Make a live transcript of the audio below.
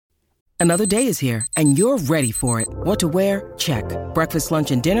Another day is here, and you're ready for it. What to wear? Check. Breakfast, lunch,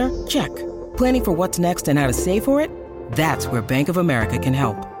 and dinner? Check. Planning for what's next and how to save for it? That's where Bank of America can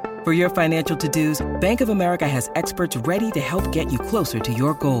help. For your financial to-dos, Bank of America has experts ready to help get you closer to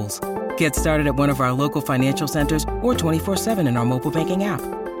your goals. Get started at one of our local financial centers or 24/7 in our mobile banking app.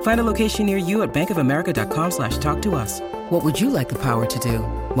 Find a location near you at bankofamerica.com/talktous. What would you like the power to do?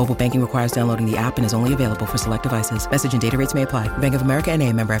 Mobile banking requires downloading the app and is only available for select devices. Message and data rates may apply. Bank of America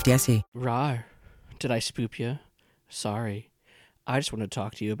N.A., member FDIC. Rar, did I spook you? Sorry. I just want to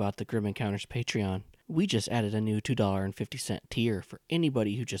talk to you about the Grim Encounters Patreon. We just added a new $2.50 tier for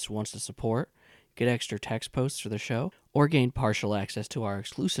anybody who just wants to support, get extra text posts for the show, or gain partial access to our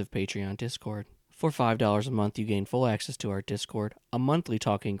exclusive Patreon Discord. For $5 a month, you gain full access to our Discord, a monthly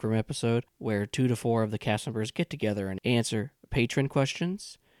Talking Grim episode where 2 to 4 of the cast members get together and answer patron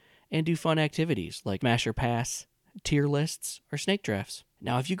questions, and do fun activities like Mash or Pass, tier lists, or snake drafts.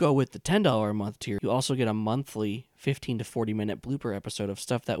 Now, if you go with the $10 a month tier, you also get a monthly 15 to 40 minute blooper episode of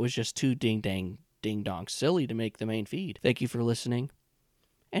stuff that was just too ding-dong silly to make the main feed. Thank you for listening,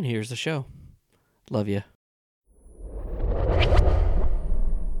 and here's the show. Love ya.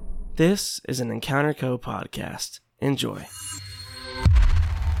 This is an Encounter Co. podcast. Enjoy.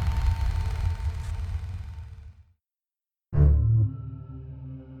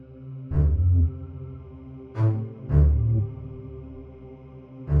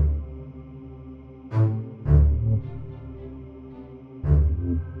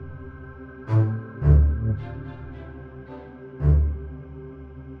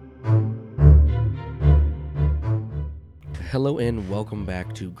 Hello and welcome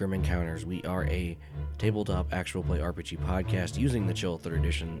back to Grim Encounters. We are a tabletop actual play RPG podcast using the Chill 3rd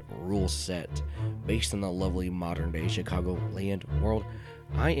Edition rule set based in the lovely modern day Chicagoland world.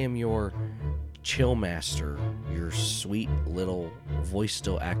 I am your chill master, your sweet little voice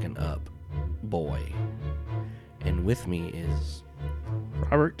still acting up boy. And with me is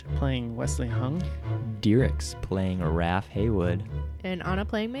Robert playing Wesley Hung. Derek's playing Raph Haywood. And Anna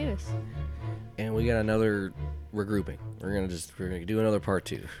playing Mavis. and we got another regrouping. We're gonna do another part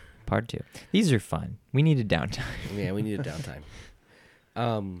 2. Part 2. These are fun. We needed downtime. Yeah, we needed downtime.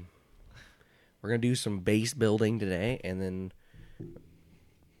 We're gonna do some base building today, and then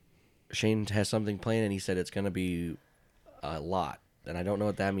Shane has something planned, and he said it's gonna be a lot, and I don't know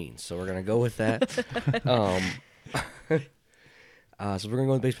what that means. So we're gonna go with that. So we're gonna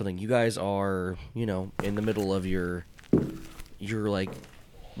go with base building. You guys are, in the middle of your like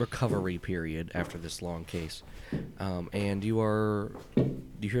recovery period after this long case, and you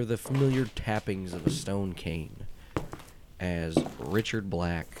hear the familiar tappings of a stone cane as Richard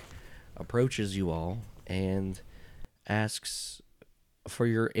Black approaches you all and asks for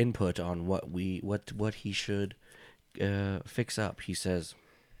your input on what he should fix up. He says,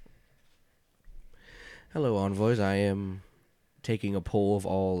 "Hello, envoys. I am taking a poll of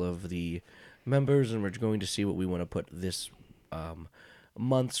all of the members, and we're going to see what we want to put this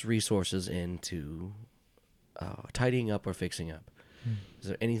month's resources into tidying up or fixing up. Is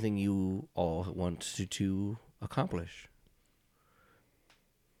there anything you all want to accomplish?"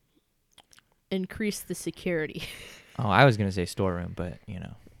 Increase the security. Oh, I was going to say storeroom, but,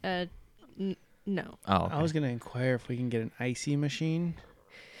 No. Oh, okay. I was going to inquire if we can get an icy machine.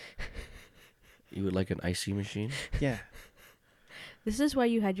 You would like an icy machine? Yeah. This is why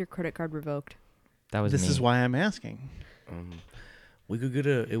you had your credit card revoked. That was This me. is why I'm asking. We could get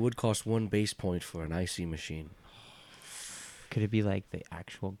it would cost 1 base point for an icy machine. Could it be like the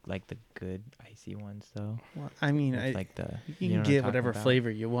actual, like the good icy ones, though? Well, I mean, With, like the, you know can what I'm get talking whatever about? flavor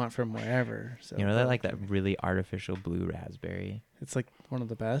you want from wherever. So You know, that like that really artificial blue raspberry it's like one of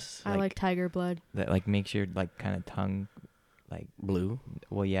the best. I like tiger blood. that like makes your like kind of tongue like Blue?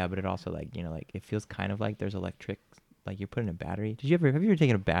 well, yeah, but it also like like it feels kind of like there's electric, like you're putting a battery. Have you ever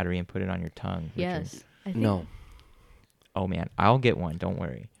taken a battery and put it on your tongue? Richard? Yes. I think No. Oh man, I'll get one. Don't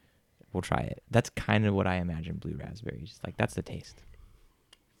worry, we'll try it. That's kind of what I imagine blue raspberry. Just like that's the taste.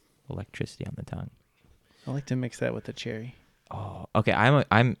 Electricity on the tongue. I like to mix that with the cherry. Oh, okay. I'm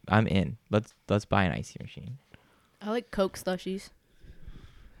in. Let's buy an icy machine. I like Coke slushies.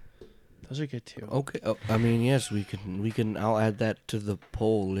 Those are good too. Okay. Oh, I mean, yes, we can. I'll add that to the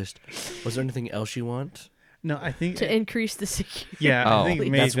poll list. Was there anything else you want? No, I think To increase the security. yeah, Oh, I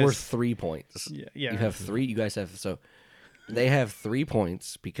think That's Mavis, worth 3 points. Yeah. You have 3. You guys have they have 3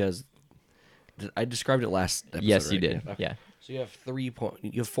 points because I described it last episode. Yes, you right? did. Okay. Yeah. So you have 3 points.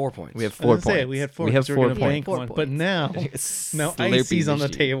 You have 4 points. We have I was 4 gonna say, points. we had 4. We have so 4 we're gonna bank points. one, 4 but points. now Slurpee icy's on the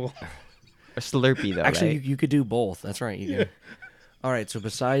machine. table. A Slurpee though. Actually, right? you could do both. That's right. You can. All right. So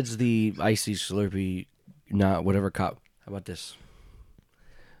besides the icy Slurpee, not whatever cup. How about this?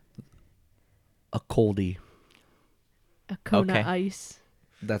 A coldie. A Kona Okay. ice.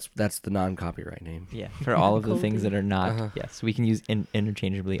 That's the non-copyright name. Yeah, for all of the things Coldie. that are not. Uh-huh. Yes, we can use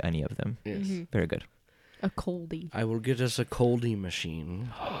interchangeably any of them. Yes. Mhm. Very good. A coldie. I will get us a coldie machine.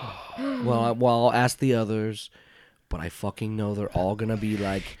 well, I'll ask the others, but I fucking know they're all gonna be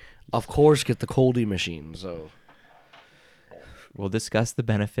like, of course, get the coldie machine. So We'll discuss the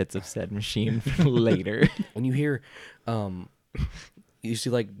benefits of said machine later. when you hear, you see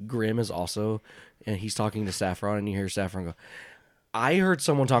like Grimm is also, and he's talking to Saffron, and you hear Saffron go, I heard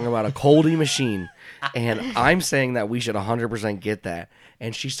someone talking about a coldie machine, and I'm saying that we should 100% get that.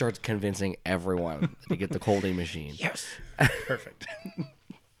 And she starts convincing everyone to get the coldie machine. Yes. Perfect.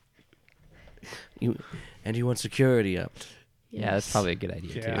 You want security up. Yeah, that's probably a good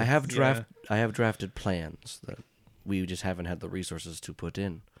idea Yeah. too. I have drafted plans that we just haven't had the resources to put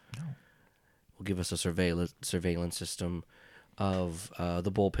in. Will give us a surveillance system of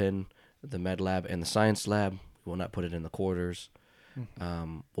the bullpen, the med lab, and the science lab. We will not put it in the quarters.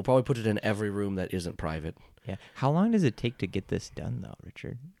 We'll probably put it in every room that isn't private. Yeah. How long does it take to get this done, though,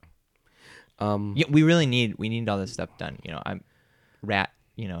 Richard? Um, We really need all this stuff done. I'm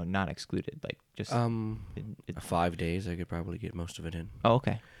not excluded. Like just. it- 5 days, I could probably get most of it in. oh,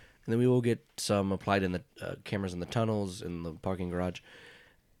 okay. And then we will get some applied in the cameras in the tunnels, in the parking garage,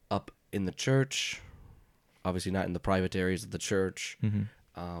 up in the church. Obviously not in the private areas of the church.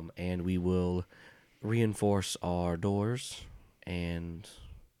 Mm-hmm. And we will reinforce our doors. And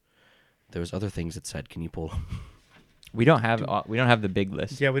there was other things it said. Can you pull? We don't have the big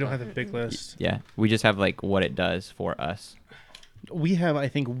list. Yeah, we don't have the big list. Yeah, we just have like what it does for us. We have, I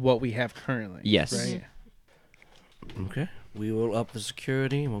think, what we have currently. Yes. Right? Okay. We will up the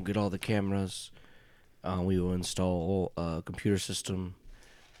security. We'll get all the cameras. We will install a computer system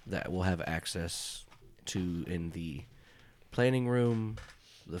that we'll have access to in the planning room,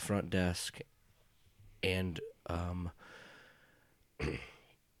 the front desk, and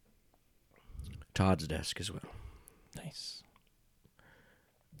Todd's desk as well. Nice.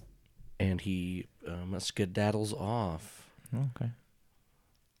 And he skedaddles off. Okay.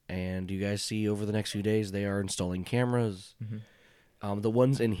 And you guys see over the next few days they are installing cameras. Mm-hmm. The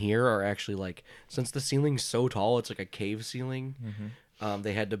ones in here are actually like, since the ceiling's so tall, it's like a cave ceiling. Mm-hmm.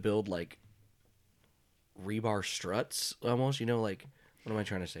 They had to build like rebar struts almost. Like, what am I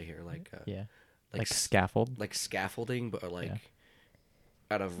trying to say here? Like, Yeah. like Like scaffold. like scaffolding, but like Yeah.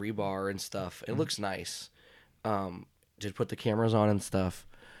 out of rebar and stuff. It looks nice. To put the cameras on and stuff,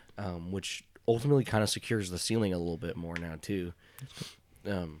 which ultimately kind of secures the ceiling a little bit more now too.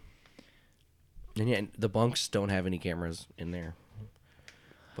 And yeah, the bunks don't have any cameras in there,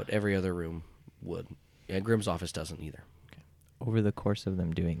 but every other room would. Yeah, Grimm's office doesn't either. Over the course of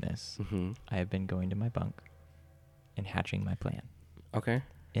them doing this, Mm-hmm. I have been going to my bunk and hatching my plan Okay.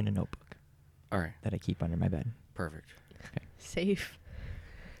 in a notebook All right. that I keep under my bed. Perfect. Safe.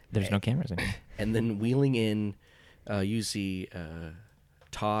 There's no cameras in here. And then wheeling in, you see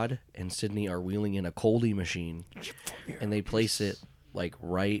Todd and Sydney are wheeling in a coldie machine, and they place it like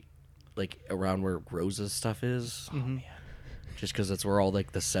right, like around where Rosa's stuff is, just because that's where all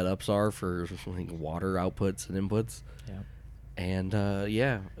like the setups are for like water outputs and inputs. Yeah. And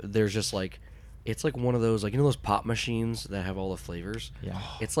yeah, there's just like, it's like one of those, like, those pop machines that have all the flavors. Yeah.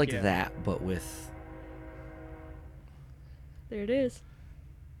 It's like Yeah. that, but with There it is.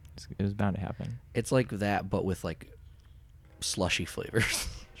 It was bound to happen. it's like that, but with like slushy flavors.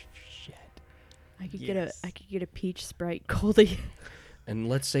 Shit. I could Yes. get a peach Sprite coldie. And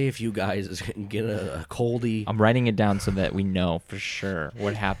let's say if you guys get a coldie, I'm writing it down so that we know for sure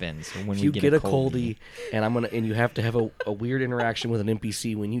what happens when if we you get get a a coldie, and you have to have a weird interaction with an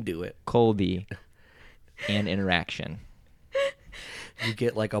NPC when you do it, Coldie and interaction. you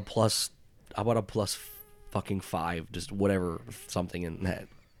get like a plus. How about a plus fucking 5? Just whatever, something in that.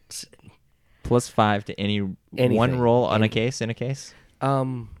 +5 to any Anything. one roll on a case in a case.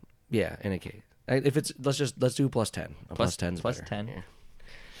 Yeah, in a case. If it's let's do +10. A Plus- +10's plus better. 10. Yeah.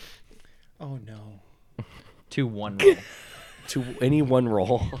 Oh, no. To one roll. To any one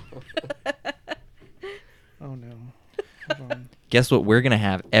roll. Oh, no. Hold on. Guess what we're gonna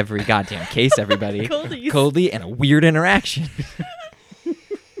have every goddamn case, everybody. Coldies. Coldie and a weird interaction.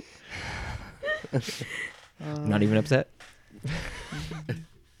 Not even upset.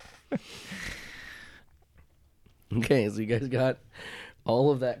 Okay, so you guys got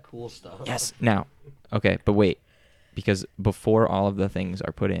all of that cool stuff. Yes. Now, okay, but wait, because before all of the things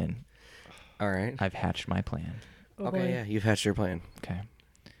are put in, All right. I've hatched my plan. Oh, Okay, boy. yeah, you've hatched your plan. Okay.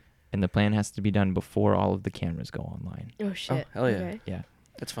 And the plan has to be done before all of the cameras go online. Oh shit. hell yeah. Okay. Yeah.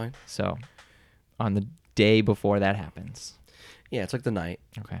 That's fine. So, on the day before that happens. Yeah, it's like the night.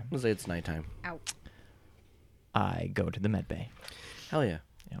 Okay. Let's say it's nighttime. Out. I go to the med bay. Hell yeah.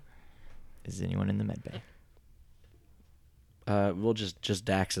 Is anyone in the med bay? Well, just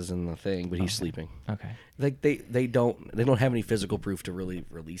Dax is in the thing, but he's Okay. sleeping. Okay. Like they don't have any physical proof to really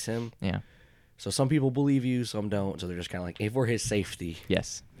release him. Yeah. So some people believe you, some don't. So they're just kind of like, if for his safety.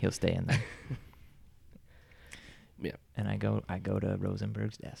 Yes, he'll stay in there. Yeah. And I go to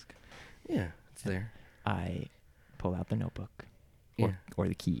Rosenberg's desk. Yeah, it's there. I pull out the notebook Yeah. or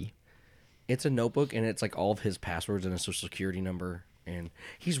the key. It's a notebook, and it's like all of his passwords and his social security number. And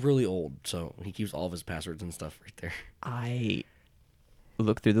he's really old, so he keeps all of his passwords and stuff right there. I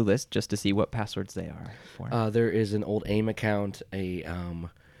look through the list just to see what passwords they are for. There is an old AIM account.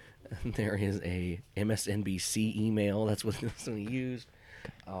 There is a MSNBC email. That's what he used.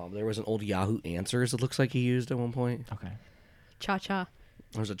 There was an old Yahoo Answers. It looks like he used at one point. Okay. Cha-cha.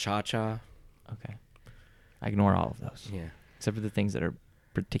 There was a Cha-Cha. Okay. I ignore all of those. Yeah. Except for the things that are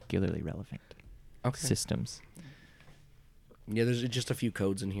particularly relevant. Okay. Systems. Yeah, there's just a few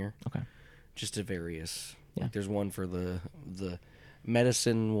codes in here. Okay. Just to various. Yeah. Like there's one for the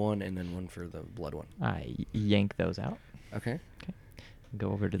medicine one, and then one for the blood one. I yank those out. Okay.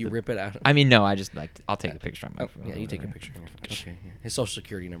 Go over to You the... rip it out. I mean, no, I just I'll take a picture on my Oh, phone. yeah, or you take a whatever. picture. Okay. Yeah. His social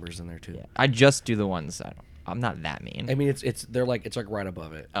security number's in there too. Yeah. I just do the ones I'm not that mean. I mean, it's like right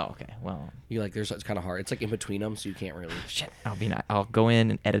above it. Oh, okay. Well, You like it's kind of hard. It's like in between them, so you can't really. shit. I'll go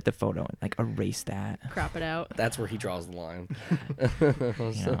in and edit the photo and like erase that. Crop it out. That's where he draws the line.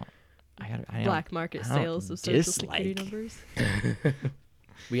 You know, I don't- Black market I don't sales of social security dislike- numbers.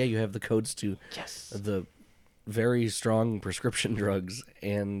 But yeah, you have the codes to the very strong prescription drugs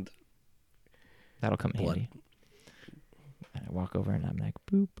and That'll come in blood. handy. And I walk over and I'm like,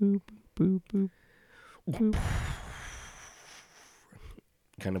 boop, boop, boop, boop, boop.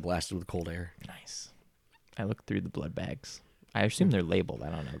 kind of blasted with cold air. Nice. I look through the blood bags. I assume they're labeled. I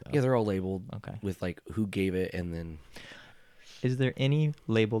don't know though. Yeah, they're all labeled Okay. with like who gave it and then Is there any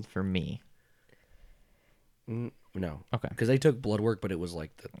labeled for me? no. Okay. Because they took blood work, but it was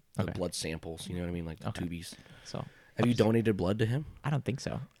like the Okay. blood samples. You know what I mean? Like the Okay. tubies. So Have you donated blood to him? I don't think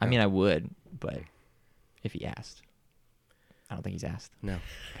so. I mean, I would, but if he asked, I don't think he's asked. No.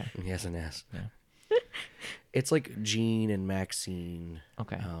 Okay. He hasn't asked. No. It's like Jean and Maxine.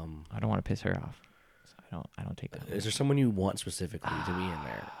 Okay. I don't want to piss her off, so I don't take that. Is there someone you want specifically to be in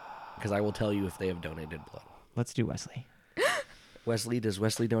there? Because I will tell you if they have donated blood. Let's do Wesley. Wesley, does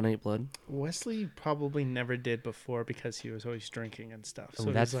Wesley donate blood? Wesley probably never did before because he was always drinking and stuff. So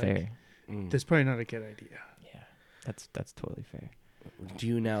Oh, that's he's like, fair. That's probably not a good idea. Yeah, that's totally fair. Do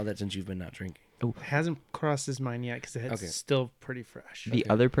you now that since you've been not drinking? It hasn't crossed his mind yet because it's Okay. still pretty fresh. The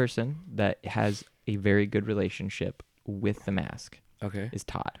other person that has a very good relationship with the mask Okay. is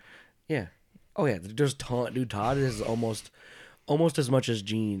Todd. Yeah. Oh yeah. There's Todd. Dude, Todd is almost as much as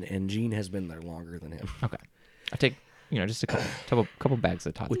Jean, and Jean has been there longer than him. Okay, I take just a couple bags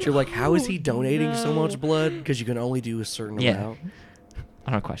of Todd. Which you're like, how is he donating so much blood? Because you can only do a certain Yeah. amount.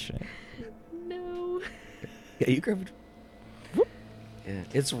 I don't question it. No. Yeah, you grab it. Yeah,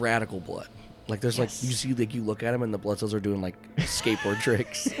 it's radical blood. Like there's like you see like you look at him and the blood cells are doing like skateboard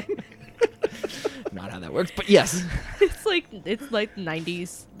tricks. Not how that works, but yes. It's like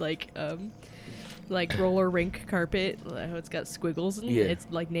 90s like roller rink carpet. How it's got squiggles and Yeah. it's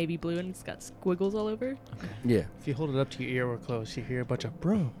like navy blue and it's got squiggles all over. Yeah. If you hold it up to your ear real close, you hear a bunch of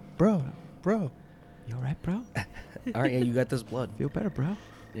bro. You all right, bro? All right. Yeah, you got this blood. Feel better, bro?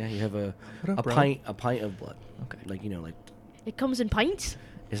 Yeah, you have a What up, bro? pint of blood. Okay. Like like It comes in pints.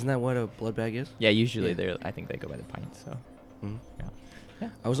 isn't that what a blood bag is? Yeah, usually Yeah. I think they go by the pint. So Mhm. yeah.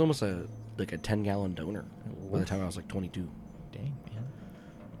 I was almost a 10-gallon donor by the time I was like 22, Dang, man.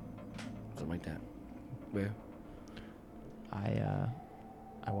 something like that. Yeah.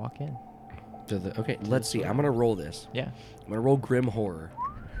 I walk in. Okay, let's see. I'm gonna roll this. Yeah. I'm gonna roll Grim Horror.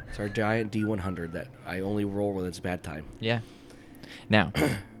 It's our giant D100 that I only roll when it's bad time. Yeah. Now,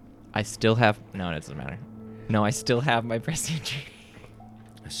 I still have no. It doesn't matter. No, I still have my prestige.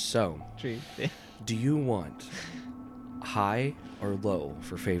 So, do you want high or low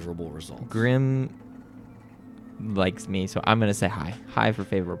for favorable results? Grim likes me, so I'm gonna say high. High for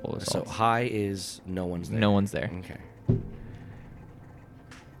favorable So results. high is no one's there. No one's there. Okay.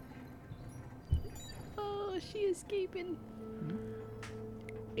 Oh, she escaping.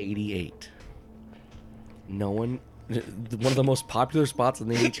 88. No one. One of the most popular spots in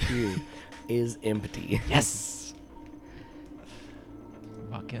the HQ is empty. Yes.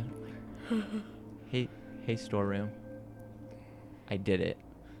 Walk in. Hey, storeroom. I did it.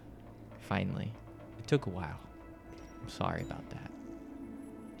 Finally. It took a while. I'm sorry about that.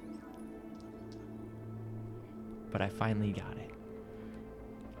 But I finally got it.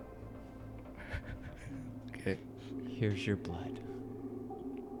 Okay. Here's your blood.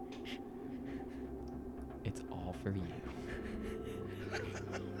 It's all for you.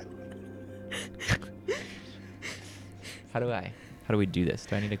 How do we do this?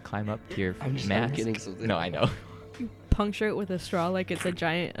 Do I need to climb up to your I'm mask? getting something. No, I know. Puncture it with a straw like it's a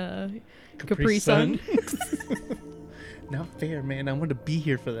giant Capri Sun. Not fair, man. I want to be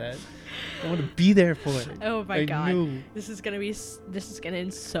here for that. I want to be there for it. Oh my I god. knew. This is gonna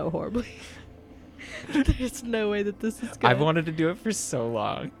end so horribly. There's no way that this is gonna I've wanted to do it for so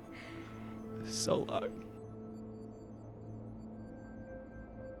long. So long.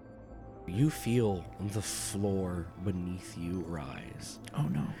 You feel the floor beneath you rise Oh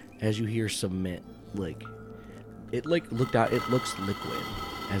no. as you hear cement, it looked out. It looks liquid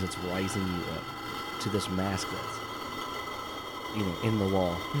as it's rising you up to this mask that's in the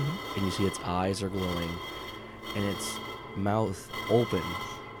wall, and you see its eyes are glowing, and its mouth open,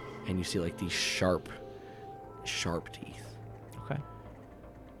 and you see like these sharp teeth. Okay.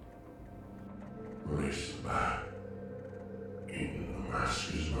 Release the bat. In the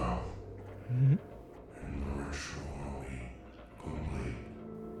master's mouth. Mm-hmm. And the ritual will be complete.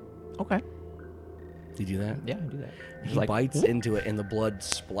 Okay. Did you do that? Yeah, I do that. He bites into it, and the blood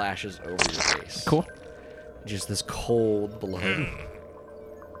splashes over your face. Cool. Just this cold blood.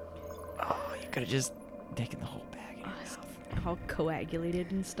 Oh, you could have just taken the whole bag in your mouth. all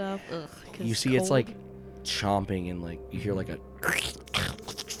coagulated and stuff. Ugh. 'Cause You see, it's cold. like chomping, and like you hear like a,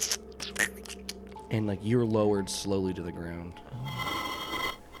 and like you're lowered slowly to the ground.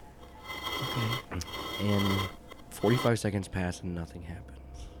 Okay. And 45 seconds pass, and nothing happens.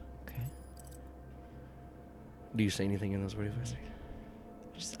 Okay. Do you say anything in those 45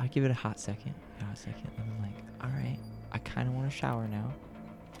 seconds? I give it a hot second. And I'm like, all right, I kind of want to shower now.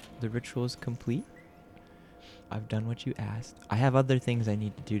 The ritual is complete. I've done what you asked. I have other things I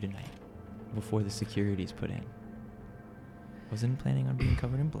need to do tonight before the security's put in. Wasn't planning on being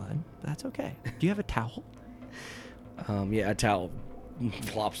covered in blood, but that's okay. Do you have a towel? Yeah, a towel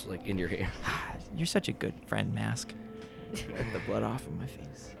flops like in your hand. You're such a good friend, Mask. Wipe the blood off of my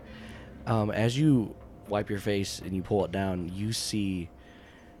face. As you wipe your face and you pull it down, you see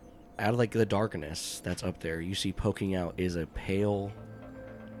out of like the darkness that's up there, you see poking out is a pale,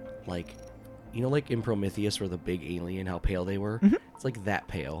 like, you know, like in Prometheus where the big alien, how pale they were? Mm-hmm. It's like that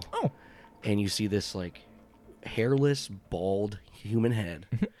pale. Oh. And you see this like hairless, bald human head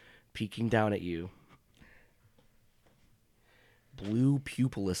peeking down at you. Blue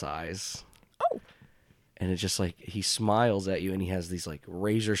pupilless eyes. Oh. And it's just like he smiles at you, and he has these like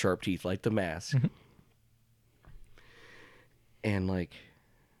razor sharp teeth like the mask. Mm-hmm. And like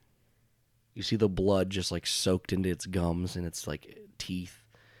you see the blood just like soaked into its gums and its like teeth.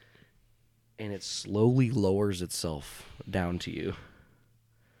 And it slowly lowers itself down to you,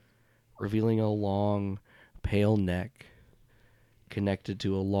 revealing a long, pale neck connected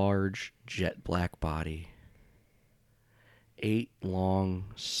to a large, jet black body. 8 long,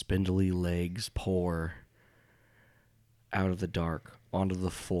 spindly legs pour out of the dark onto the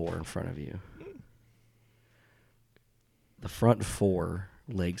floor in front of you. The front 4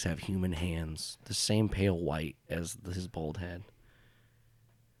 legs have human hands, the same pale white as his bald head.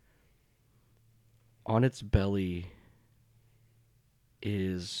 On its belly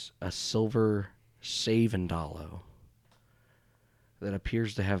is a silver Savendalo that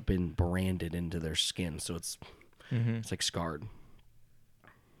appears to have been branded into their skin, so it's like scarred.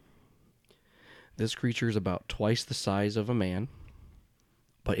 This creature is about twice the size of a man,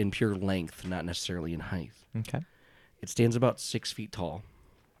 but in pure length, not necessarily in height. Okay. It stands about 6 feet tall,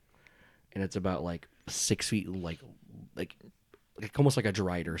 and it's about like 6 feet, like almost like a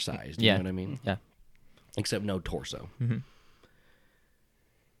Drider size. Do you know what I mean? Yeah. Except no torso. Mm-hmm.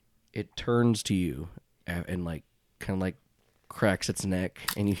 It turns to you and like kind of like cracks its neck,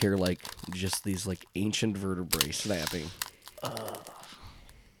 and you hear like just these like ancient vertebrae snapping.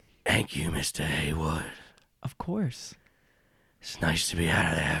 Thank you, Mr. Haywood. Of course. It's nice to be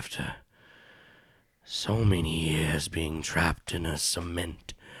out of there after so many years being trapped in a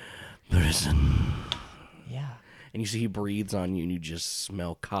cement prison. Yeah. And you see he breathes on you, and you just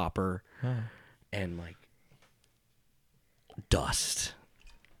smell copper Huh. and like dust,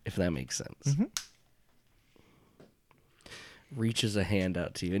 if that makes sense. Mm-hmm. Reaches a hand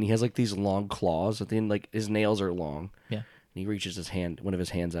out to you, and he has like these long claws at the end, like his nails are long. Yeah. And he reaches one of his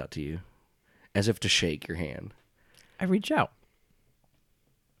hands out to you, as if to shake your hand. I reach out.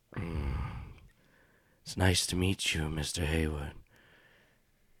 It's nice to meet you, Mr. Haywood.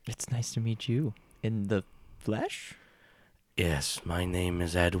 It's nice to meet you. In the flesh? Yes, my name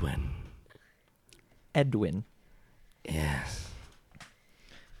is Edwin. Edwin. Yes.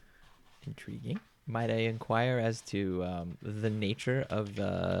 Intriguing. Might I inquire as to the nature of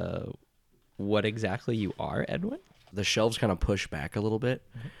what exactly you are, Edwin? The shelves kind of push back a little bit,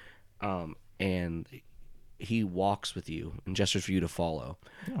 and he walks with you and gestures for you to follow.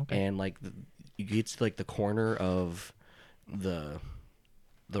 Oh, okay. And like you get to like the corner of the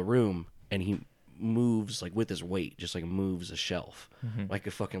room, and he moves like with his weight, just like moves a shelf, like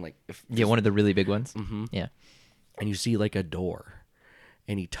a fucking like Yeah, one of the really big ones. Mhm. Yeah. And you see like a door,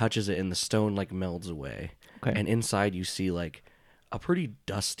 and he touches it, and the stone like melds away. Okay. And inside you see like a pretty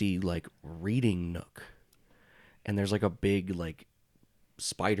dusty like reading nook, and there's like a big like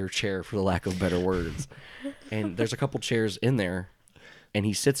spider chair, for the lack of better words. And there's a couple chairs in there, and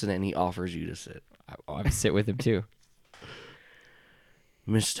he sits in it, and he offers you to sit. I'll sit with him too.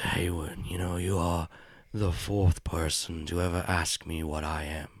 Mr. Hayward, you know, you are the fourth person to ever ask me what I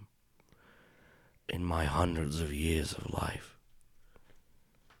am in my hundreds of years of life.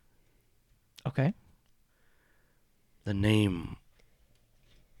 Okay. The name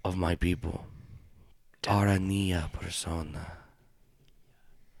of my people, Aranea persona.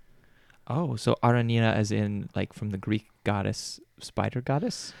 Oh, so Aranea as in like from the Greek goddess, spider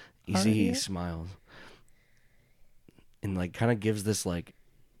goddess? You see, he Aranea? smiles and like kind of gives this like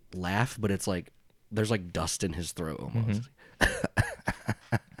laugh, but it's like there's like dust in his throat almost.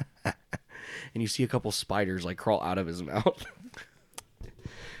 And you see a couple spiders like crawl out of his mouth.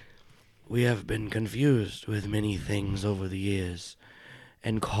 We have been confused with many things over the years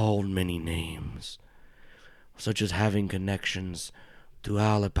and called many names, such as having connections to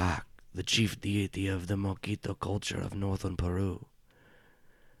Alapac, the chief deity of the Moquito culture of northern Peru.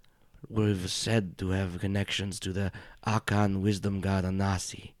 We've said to have connections to the Akan wisdom god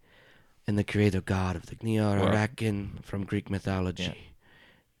Anasi and the creator god of the Arakin from Greek mythology.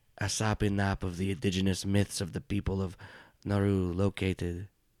 Asapinap of the indigenous myths of the people of Nauru located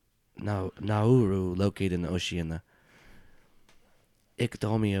in Oceania.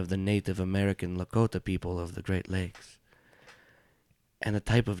 Iktomi of the Native American Lakota people of the Great Lakes. And a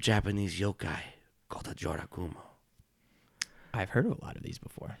type of Japanese yokai called a Jorakumo. I've heard of a lot of these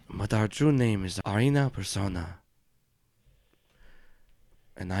before. But our true name is Aranea persona.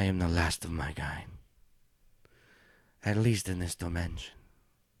 And I am the last of my kind. At least in this dimension.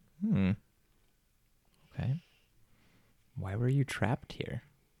 Okay. Why were you trapped here?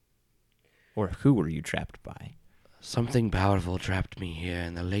 Or who were you trapped by? Something powerful trapped me here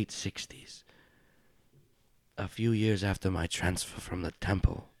in the late 60s. A few years after my transfer from the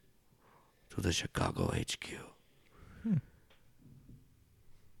temple to the Chicago HQ.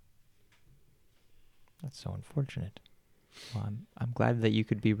 That's so unfortunate. Well, I'm glad that you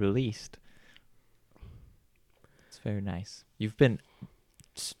could be released. It's very nice. You've been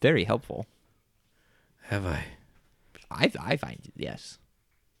very helpful. Have I? I find it, yes.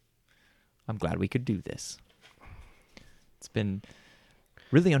 I'm glad we could do this. It's been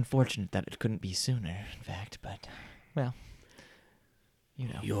really unfortunate that it couldn't be sooner, in fact, but, well, you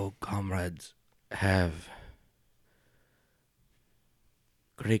know. Your comrades have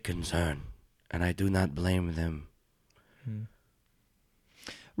great concern, and I do not blame them.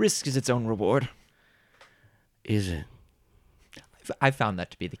 Risk is its own reward. Is it? I've found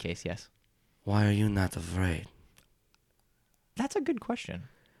that to be the case, yes. Why are you not afraid? That's a good question.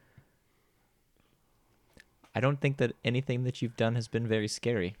 I don't think that anything that you've done has been very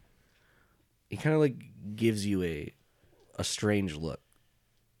scary. He kind of like gives you a strange look.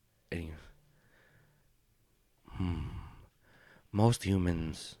 And he goes, Most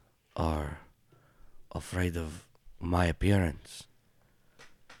humans are afraid of my appearance.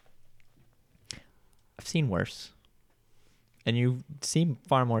 I've seen worse. And you seem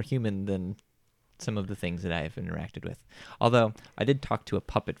far more human than some of the things that I have interacted with. Although, I did talk to a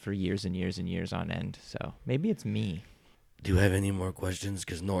puppet for years and years and years on end, so maybe it's me. Do you have any more questions?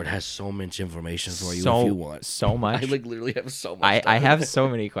 Because Nord has so much information for you So- if you want. so much. I like literally have so much. I have so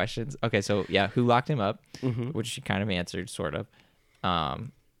many questions. Okay, so yeah, who locked him up? Mhm. Which she kind of answered, sort of.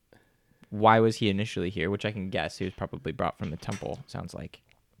 Why was he initially here? Which I can guess he was probably brought from the temple. Sounds like,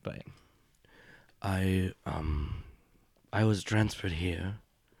 but I was transferred here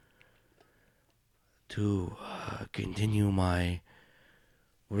to continue my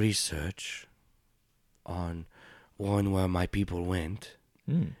research on one, where my people went,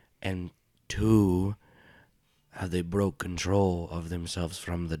 and two, how they broke control of themselves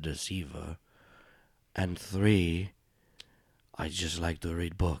from the deceiver, and three, I just like to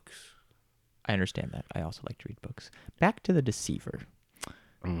read books. I understand that. I also like to read books. Back to the deceiver.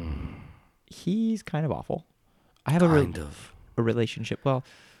 He's kind of awful. I have Kind of. a relationship. Well,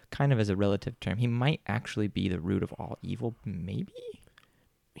 kind of as a relative term. He might actually be the root of all evil. Maybe.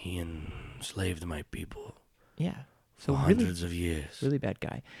 He and enslaved my people Yeah. for So really, hundreds of years. really bad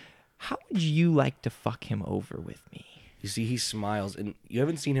guy. How would you like to fuck him over with me? You see, he smiles, and you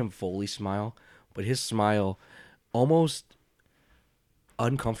haven't seen him fully smile, but his smile almost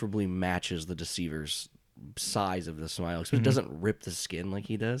uncomfortably matches the deceiver's size of the smile. So it doesn't rip the skin like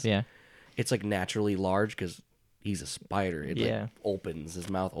he does. Yeah. It's like naturally large because he's a spider. It Yeah. like opens, his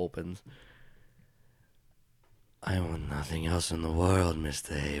mouth opens. I want nothing else in the world,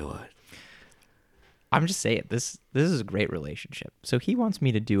 Mr. Hayward. I'm just saying this is a great relationship. So he wants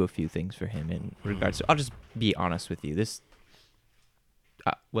me to do a few things for him in regards to. I'll just be honest with you.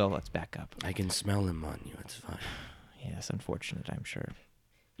 Well, let's back up. I can smell him on you. It's fine. Yes, unfortunate, I'm sure.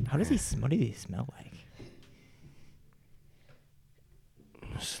 What does he smell like?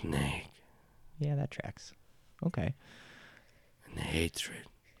 A snake Yeah, that tracks. Okay. and hatred.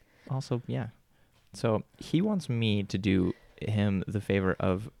 Also, yeah. So he wants me to do him the favor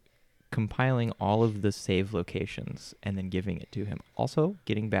of compiling all of the save locations and then giving it to him. Also,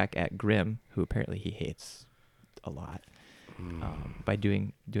 getting back at Grim, who apparently he hates a lot, by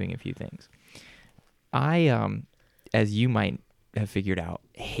doing a few things. I, as you might have figured out,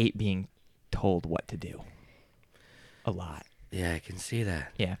 hate being told what to do. A lot. Yeah, I can see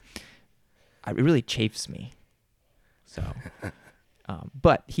that. Yeah. It really chafes me. So,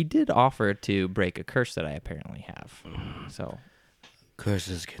 but he did offer to break a curse that I apparently have. So,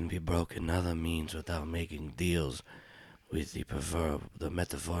 Curses can be broken other means without making deals with the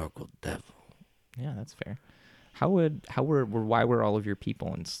metaphorical devil. yeah, that's fair. Why were all of your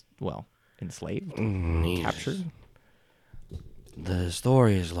people enslaved? Jesus. Captured? The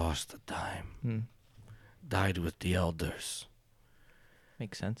story is lost to time. Hmm. Died with the elders.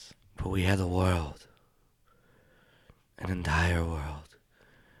 Makes sense. But we had a world. An entire world.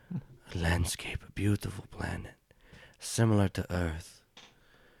 A landscape, a beautiful planet. Similar to Earth.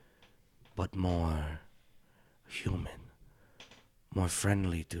 But more human. More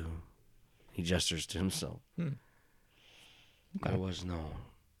friendly to... He gestures to himself. Okay. There was no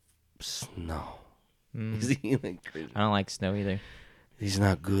snow. Mm. Is he like crazy? I don't like snow either. He's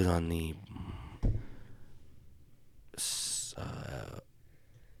not good on the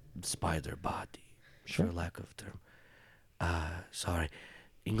spider body, Sure. for lack of term. Sorry,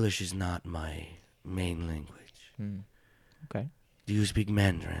 English is not my main language. Okay. Do you speak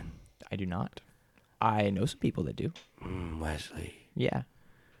Mandarin? I do not. I know some people that do. Wesley. Yeah.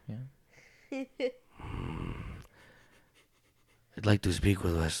 Yeah. I'd like to speak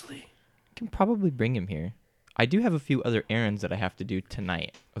with Wesley. Can probably bring him here. I do have a few other errands that I have to do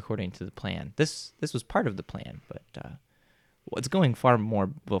tonight, according to the plan. This was part of the plan, but it's going far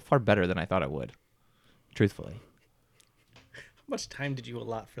better than I thought it would. Truthfully, How much time did you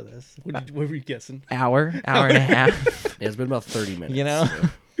allot for this? What were you guessing? hour and a half. Yeah, it's been about 30 minutes. You know? so-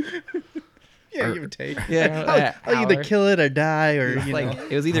 Yeah, give or take. Yeah, I'll either hour. kill it or die, or It's you like know.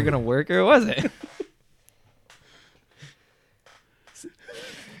 it was either gonna work or it wasn't.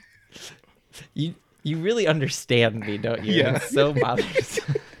 You really understand me, don't you? Yeah. It's so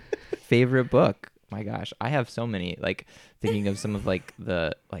bothersome. Favorite book? My gosh, I have so many. Like thinking of some of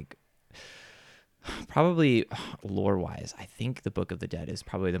the probably lore wise, I think the Book of the Dead is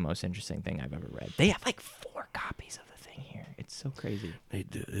probably the most interesting thing I've ever read. They have like 4 copies of the thing here. It's so crazy. They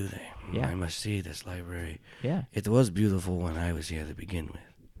do they? Yeah. I must see this library. Yeah. It was beautiful when I was here to begin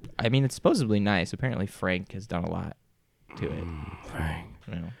with. I mean, it's supposedly nice. Apparently, Frank has done a lot to it. Frank.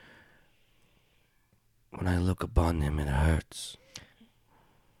 You know. When I look upon him, it hurts.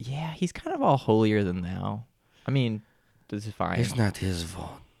 Yeah, he's kind of all holier than thou. I mean, this is fine. It's not his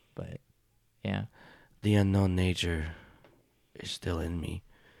fault. But yeah. The unknown nature is still in me,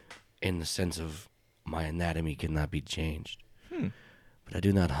 in the sense of my anatomy cannot be changed. But I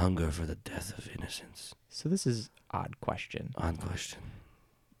do not hunger for the death of innocence. So this is odd question. Odd question.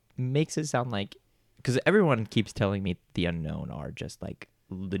 Makes it sound like, because everyone keeps telling me the unknown are just like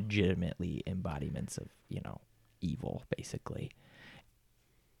legitimately embodiments of, evil, basically.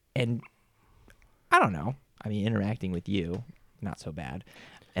 And I don't know. I mean, interacting with you, not so bad.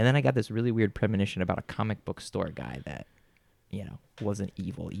 And then I got this really weird premonition about a comic book store guy that, wasn't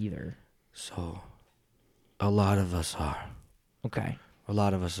evil either. So, a lot of us are. Okay. A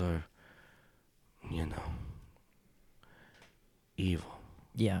lot of us are, evil.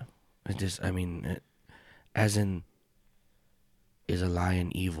 Yeah. As in, is a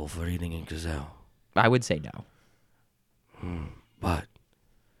lion evil for eating a gazelle? I would say no. But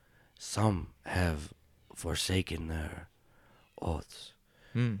some have forsaken their oaths.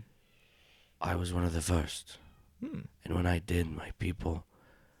 I was one of the first. And when I did, my people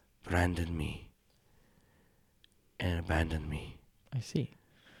branded me and abandoned me. I see.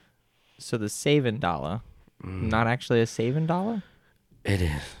 So the saving dollar, not actually a saving dollar? It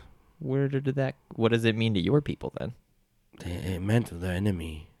is. Where did that... What does it mean to your people, then? It meant the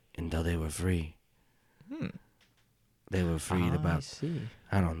enemy until they were free. They were freed I about, see.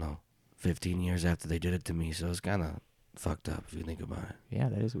 I don't know, 15 years after they did it to me. So it's kind of fucked up if you think about it. Yeah,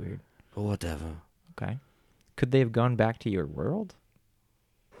 that is weird. But whatever. Okay. Could they have gone back to your world?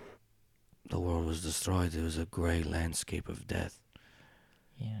 The world was destroyed. It was a gray landscape of death.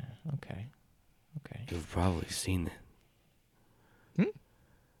 Yeah, okay. Okay. You've probably seen it.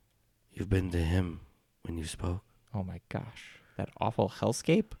 You've been to him when you spoke. Oh my gosh. That awful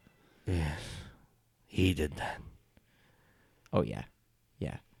hellscape? Yes. He did that. Oh, yeah.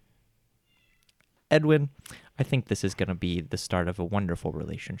 Yeah. Edwin, I think this is going to be the start of a wonderful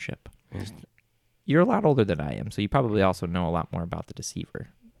relationship. Yes. You're a lot older than I am, so you probably also know a lot more about the Deceiver.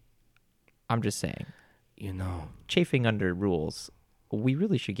 I'm just saying, You know, chafing under rules, we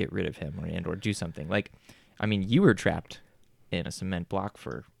really should get rid of him or do something. Like, I mean, you were trapped in a cement block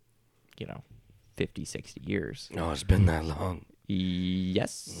for, 50, 60 years. no, it's been that long.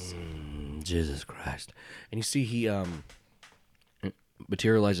 Yes. Jesus Christ. And you see he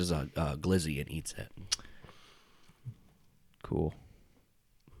materializes a glizzy and eats it. Cool.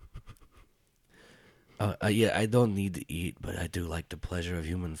 Yeah, I don't need to eat, but I do like the pleasure of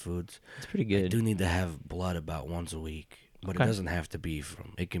human foods. It's pretty I good. do need to have blood about once a week, but Okay. it doesn't have to be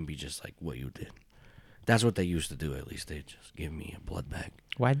from. It can be just like what you did. That's what they used to do. At least they just give me a blood bag.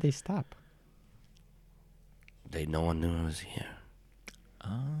 Why'd they stop? No one knew I was here.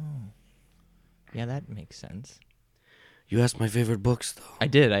 Oh. Yeah, that makes sense. You asked my favorite books, though. I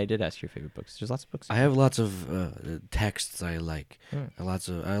did ask your favorite books. There's lots of books. I have lots of texts I like.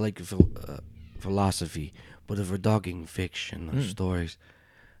 I like philosophy, but if we're talking fiction or stories,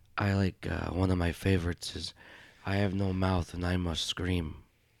 I like one of my favorites is "I Have No Mouth and I Must Scream"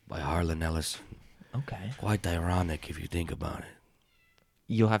 by Harlan Ellison. Okay. Quite ironic if you think about it,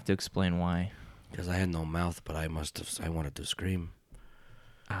 You'll have to explain why. because I had no mouth, but I wanted to scream.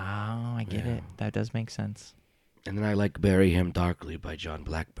 Oh, I get Yeah. it. That does make sense. And then I like "Bury Him Darkly" by John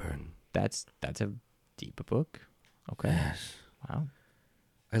Blackburn. That's a deep book. Okay. Yes. Wow.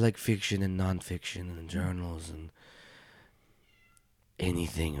 I like fiction and nonfiction and journals and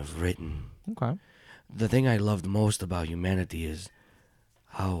anything I've written. Okay. The thing I loved most about humanity is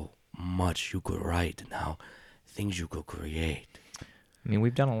how much you could write and how things you could create, I mean,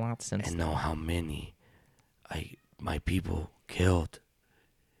 we've done a lot since. and know how many my people killed.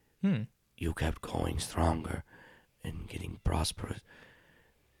 You kept going stronger and getting prosperous.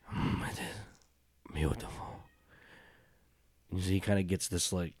 It is beautiful. You see, he kind of gets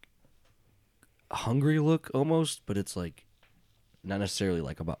this like hungry look almost, but it's like not necessarily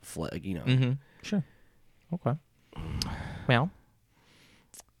like about Mm-hmm. Sure. Okay. Well,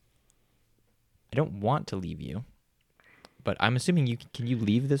 I don't want to leave you, but I'm assuming can you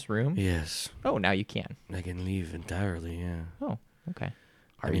leave this room? Yes, Oh, now you can. I can leave entirely. Yeah. Oh, okay.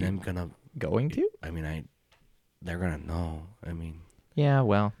 I'm gonna. Going to? They're gonna know. Yeah,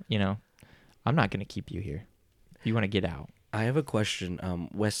 well, I'm not going to keep you here. You want to get out. I have a question.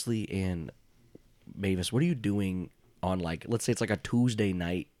 Wesley and Mavis, what are you doing on, like, let's say it's like a Tuesday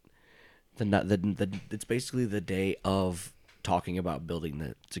night? It's basically the day of talking about building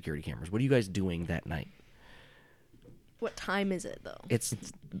the security cameras. What are you guys doing that night? What time is it though? It's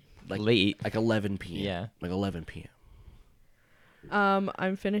like late. like 11 p.m. Yeah. Like 11 p.m.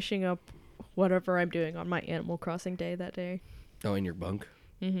 I'm finishing up whatever I'm doing on my Animal Crossing day that day. Oh, in your bunk.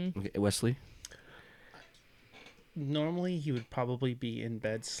 Okay, Wesley. Normally, he would probably be in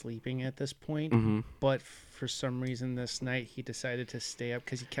bed sleeping at this point, Mm-hmm. but for some reason this night he decided to stay up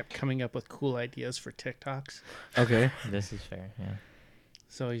because he kept coming up with cool ideas for TikToks. Okay. This is fair, yeah.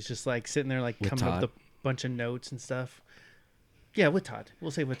 So he's just like sitting there, like With coming up Todd? with a bunch of notes and stuff. Yeah, with Todd. We'll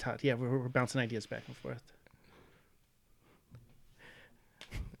say with Todd. Yeah, we're bouncing ideas back and forth.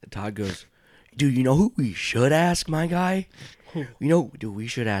 Todd goes, dude, you know who we should ask, my guy? Who? Dude, we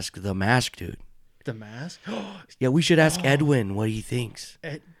should ask the mask dude. The Mask? Yeah, we should ask Edwin what he thinks.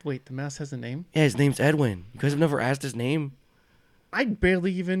 Wait, the Mask has a name? Yeah, his name's Edwin. You guys have never asked his name? I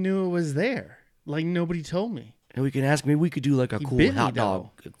barely even knew it was there. Like, nobody told me. And we can ask, maybe we could do like a He cool bit me, hot dog,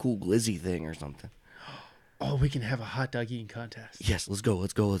 though. a cool glizzy thing or something. Oh, we can have a hot dog eating contest. Yes, let's go.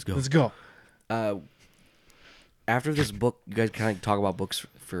 Let's go. After this book, you guys kind of talk about books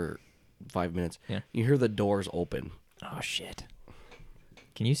for 5 minutes. Yeah. You hear the doors open. Oh, shit.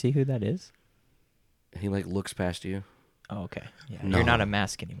 Can you see who that is? And he like looks past you. Oh, okay. Yeah, No. You're not a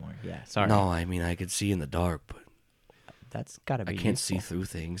mask anymore. Yeah, sorry. No, I could see in the dark, but That's got to be I can't see useful. through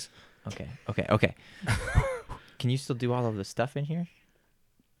things. Okay. Can you still do all of the stuff in here?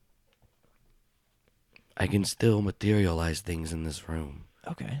 I can still materialize things in this room.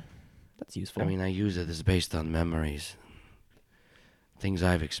 Okay. That's useful. I mean, I use it as based on memories, things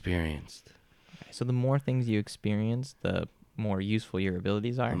I've experienced. Okay, so the more things you experience, the more useful your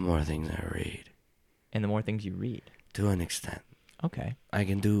abilities are, The more things I read, and the more things you read. to an extent. Okay. I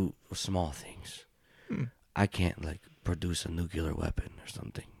can do small things. I can't, like, produce a nuclear weapon or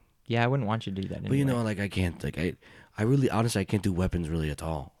something. Yeah, I wouldn't want you to do that anyway. But, you know, like, I can't, like, I really, honestly, I can't do weapons really at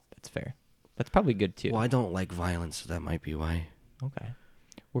all. That's fair. That's probably good, too. Well, I don't like violence, so that might be why. Okay.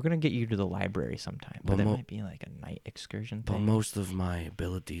 We're going to get you to the library sometime, but But that mo- might be like a night excursion But thing. most of my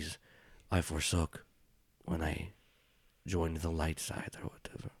abilities I forsook when I joined the light side or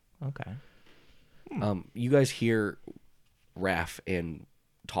whatever. Okay. You guys hear Raph and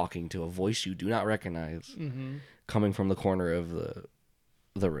talking to a voice you do not recognize coming from the corner of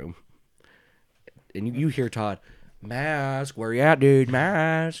the room. And you hear Todd, Mask, where you at, dude?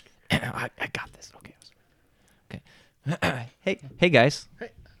 Mask. I got this. Okay. Hey guys.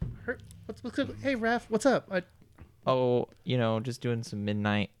 What's up? Hey, Raph, what's up? Oh, you know, just doing some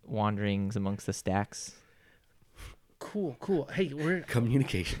midnight wanderings amongst the stacks. Cool. Hey, we're...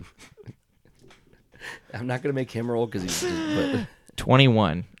 Communication. I'm not going to make him roll because he's... But,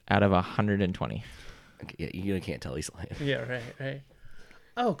 21 out of 120. yeah, you can't tell he's lying. Yeah, right.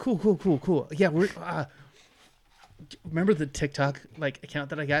 Oh, cool. Yeah, we're... remember the TikTok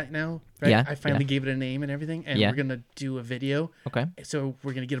account that I got now? Right? Yeah, I finally yeah. gave it a name and everything, and Yeah. we're gonna do a video. Okay. So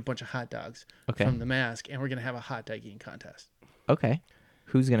we're gonna get a bunch of hot dogs Okay. from the Mask, and we're gonna have a hot dog eating contest. Okay.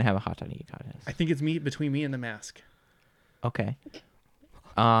 Who's going to have a hot dog eating contest? I think it's between me and the Mask. Okay.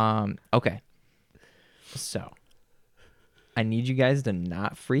 Okay. So, I need you guys to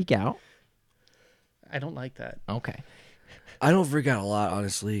not freak out. I don't like that. Okay. I don't freak out a lot,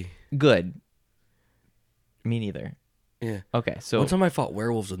 honestly. Good. Me neither. Yeah. Okay, so One time I fought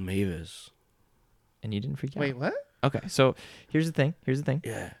werewolves with Mavis. and you didn't freak out. Wait, what? Okay, so here's the thing.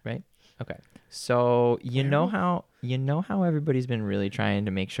 Yeah. Right? Okay. So you know how everybody's been really trying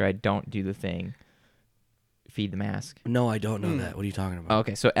to make sure I don't do the thing. Feed the mask. No, I don't know that. What are you talking about?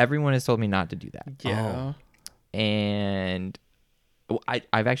 Okay, so everyone has told me not to do that. Yeah. And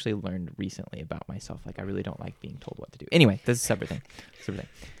I've actually learned recently about myself. Like, I really don't like being told what to do. Anyway, this is a separate thing.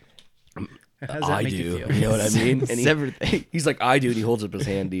 How does that I make do. you You feel? know what I mean? And Separate thing. he's like, I do, and he holds up his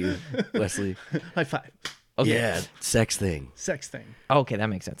hand to you, Wesley. High five. Okay. Yeah, sex thing. Sex thing. Okay, that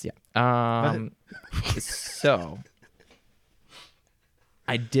makes sense. Yeah. So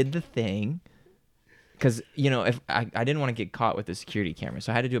I did the thing because if I didn't want to get caught with the security camera,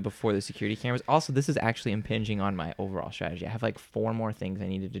 so I had to do it before the security cameras. Also, this is actually impinging on my overall strategy. I have like 4 more things I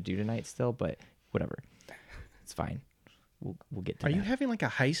needed to do tonight still, but whatever, it's fine. We'll get to Are that. you having like a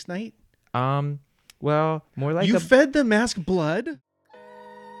heist night? Well, more like You fed the Mask blood?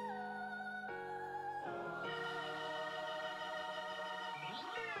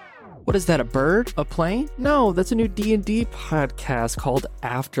 What is that, a bird? A plane? No, that's a new D&D podcast called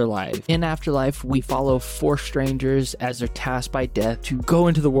Afterlife. In Afterlife, we follow 4 strangers as they're tasked by death to go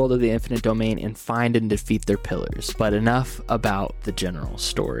into the world of the infinite domain and find and defeat their pillars. But enough about the general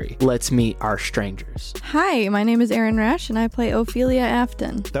story. Let's meet our strangers. Hi, my name is Aaron Rash, and I play Ophelia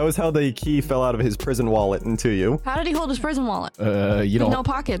Afton. That was how the key fell out of his prison wallet into you. How did he hold his prison wallet? You With know, no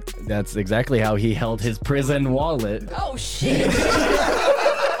pocket. that's exactly how he held his prison wallet. Oh, shit.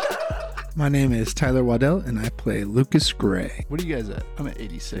 My name is Tyler Waddell, and I play Lucas Gray. What are you guys at? I'm at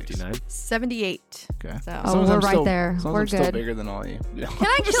 86. 59. 78. Okay. So, As long as we're I'm right still- there. as long as We're I'm still good. bigger than all of you. Yeah. Can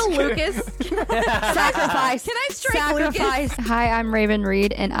I kill Lucas? Sacrifice. Can I sacrifice? Hi, I'm Raven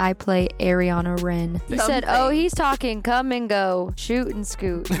Reed, and I play Ariana Wren. You said, oh, he's talking, come and go, shoot and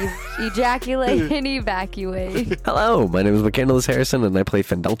scoot, ejaculate and evacuate. Hello, my name is McCandless Harrison, and I play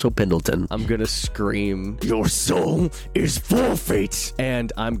Fendalcho Pendleton. I'm gonna scream, your soul is forfeit!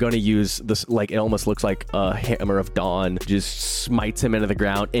 And I'm gonna use this, like, it almost looks like a hammer of dawn, just smites him into the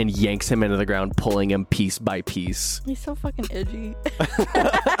ground and yanks him into the ground, pulling him piece by piece. He's so fucking edgy.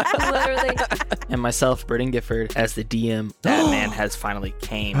 Literally. And myself, Burden Gifford, as the DM. That man has finally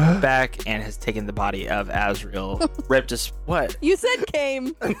came back and has taken the body of Azrael, ripped his... What? You said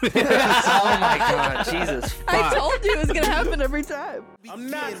came. Oh my god, Jesus fuck. I told you it was going to happen every time. I'm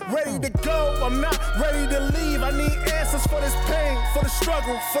not ready to go, I'm not ready to leave. I need answers for this pain, for the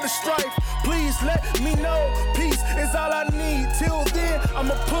struggle, for the strife. Please let me know, peace is all I need. Till then,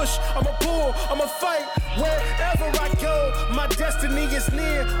 I'ma push, I'ma pull, I'ma fight. Wherever I go, my destiny is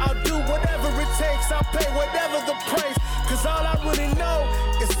near. I'll do whatever it takes, I'll pay whatever the price. Cause all I really know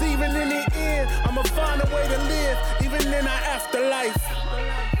is even in the end, I'ma find a way to live, even in our afterlife.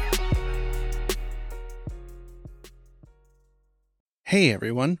 Hey,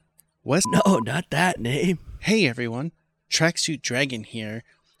 everyone. West? No, not that name. Hey everyone, Tracksuit Dragon here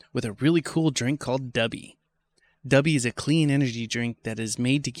with a really cool drink called Dubby. Dubby is a clean energy drink that is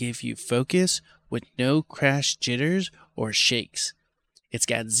made to give you focus with no crash jitters or shakes. It's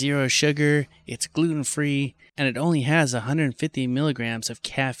got 0 sugar, it's gluten-free, and it only has 150 milligrams of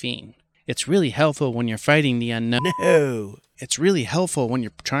caffeine. It's really helpful when you're fighting the unknown. No! It's really helpful when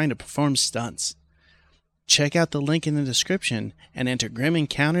you're trying to perform stunts. Check out the link in the description and enter Grim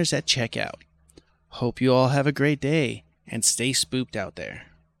Encounters at checkout. Hope you all have a great day and stay spooked out there.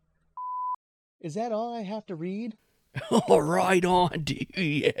 Is that all I have to read? All right on, dude.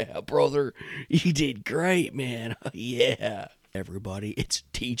 Yeah, brother. You did great, man. Yeah. Everybody, it's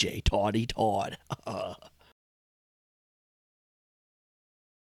TJ Toddy Todd.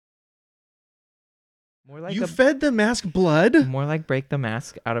 More like You fed the mask blood? More like break the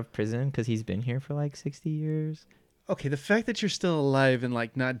mask out of prison because he's been here for like 60 years. Okay, the fact that you're still alive and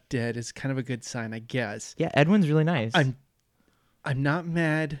like not dead is kind of a good sign, I guess. Yeah, Edwin's really nice. I'm not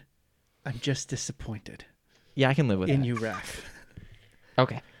mad. I'm just disappointed. Yeah, I can live with in that. you, Raph.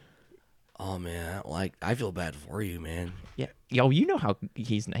 Okay. Oh man, I feel bad for you, man. Yeah. Yo, you know how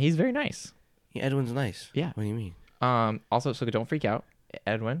he's very nice. Yeah, Edwin's nice. Yeah. What do you mean? Also, so don't freak out,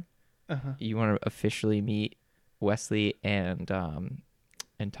 Edwin. You want to officially meet Wesley and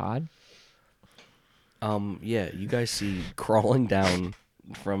Todd? Yeah, you guys see crawling down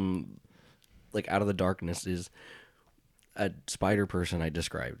from like out of the darkness is a spider person I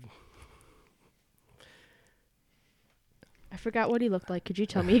described. I forgot what he looked like. Could you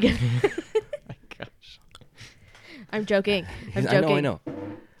tell me again? My gosh. I'm joking. I'm joking. I know.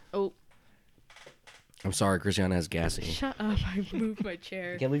 Oh. I'm sorry, Christiana has gassy. Shut up. I moved my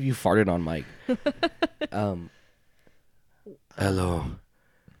chair. I can't believe you farted on mic. Hello,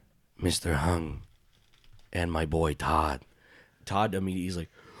 Mr. Hung, and my boy Todd. Todd immediately is like,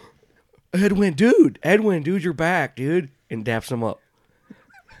 Edwin, dude, you're back, dude, and daps him up.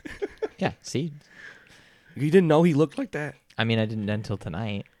 Yeah, see? You didn't know he looked like that? I mean, I didn't until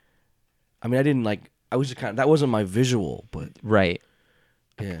tonight. I mean, I didn't like, I was just kind of, that wasn't my visual, but. Right.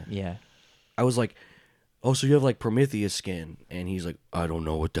 Yeah. Yeah. I was like, oh, so you have like Prometheus skin. And he's like, I don't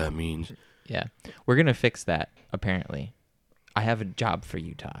know what that means. Yeah. We're going to fix that, apparently. I have a job for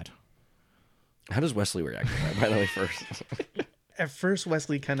you, Todd. How does Wesley react to that, by the way, first? At first,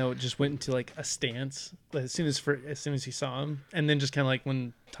 Wesley kind of just went into like a stance as soon as he saw him. And then just kind of like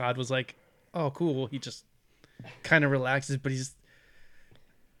when Todd was like, oh, cool, he just kind of relaxes, but he's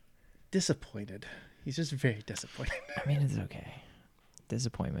disappointed. He's just very disappointed. I mean, it's okay.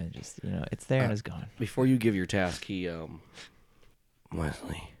 Disappointment, just, it's there and it's gone. Before you give your task, he,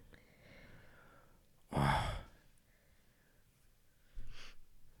 Wesley. How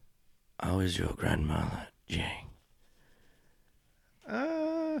is your grandmother, Jane?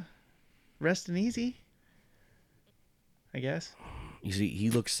 Resting easy, I guess. You see, he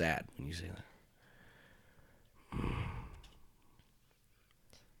looks sad when you say that.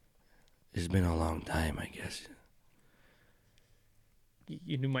 It's been a long time, I guess.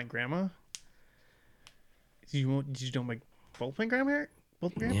 You knew my grandma? Did you know both my grandparents?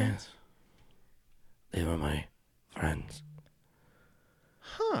 Both grandparents? Yes. They were my friends.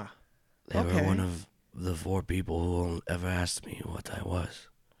 Huh. They were one of the 4 people who ever asked me what I was.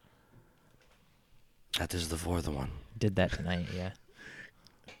 That is the 4th one. Did that tonight, yeah.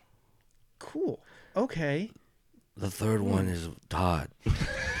 Cool. Okay. The 3rd one is Todd.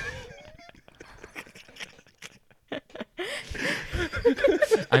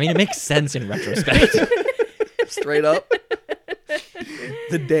 I mean, it makes sense in retrospect. Straight up.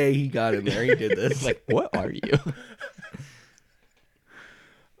 The day he got in there, he did this. Like, what are you?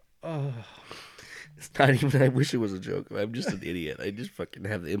 Oh. It's not even, I wish it was a joke. I'm just an idiot. I just fucking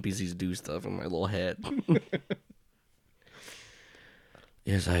have the NPCs do stuff in my little head.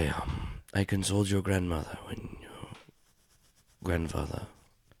 Yes, I consoled your grandmother when your grandfather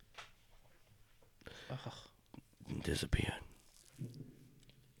disappeared.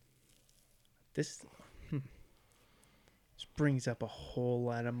 This brings up a whole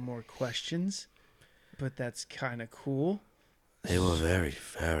lot of more questions, but that's kind of cool. They were very,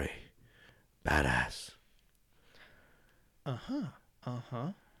 very badass.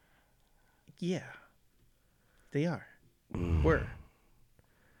 Yeah. They are. Mm. Were.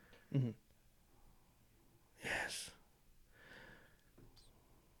 Mm-hmm. Yes.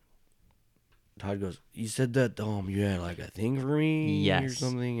 Todd goes, you said that you had like a thing for me or Yes.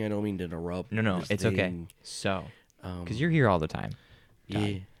 something? I don't mean to interrupt. No, this it's thing. okay. So, because you're here all the time. Todd.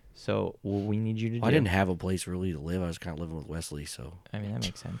 Yeah. So we need you to do. I didn't have a place really to live. I was kind of living with Wesley, so. I mean, that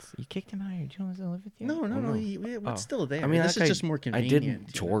makes sense. You kicked him out of here. Do you want to live with you? No. It's still there. I mean, this is just more I convenient.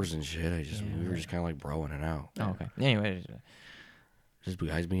 did chores and shit. We were just kind of like broing it out. Oh, okay. Anyway, just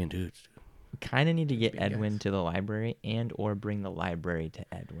guys being dudes. we kind of need to get Edwin to the library or bring the library to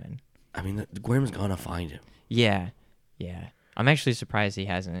Edwin. I mean, Grim's gonna find him. Yeah. I'm actually surprised he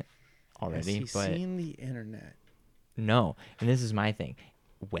hasn't already. Has he but seen the internet? No, and this is my thing.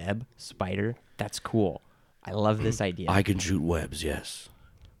 Web, spider, that's cool. I love this idea. I can shoot webs, yes.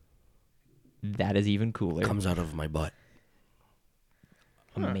 That is even cooler. Comes out of my butt.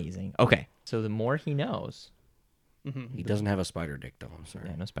 Amazing. Okay, so the more he knows. He doesn't have a spider dick, though. I'm sorry.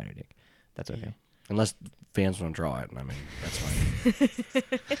 Yeah, no spider dick. That's okay. Yeah. Unless fans want to draw it. I mean, that's fine.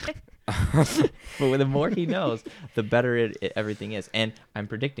 But the more he knows, the better everything is. And I'm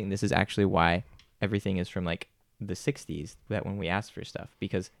predicting this is actually why everything is from like the 60s, that when we asked for stuff,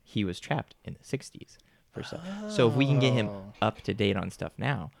 because he was trapped in the 60s for stuff. So if we can get him up to date on stuff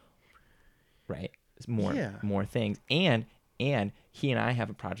now, right? More things. And he and I have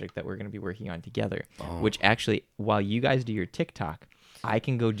a project that we're going to be working on together, which actually, while you guys do your TikTok, I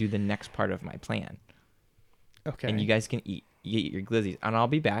can go do the next part of my plan. Okay. And you guys can eat your glizzies. And I'll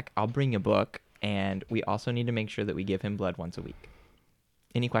be back. I'll bring a book. And we also need to make sure that we give him blood once a week.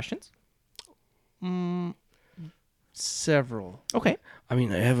 Any questions? Several. Okay. I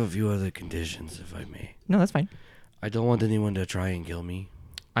mean, I have a few other conditions, if I may. No, that's fine. I don't want anyone to try and kill me.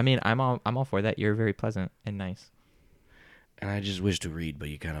 I mean, I'm all for that. You're very pleasant and nice. And I just wish to read, but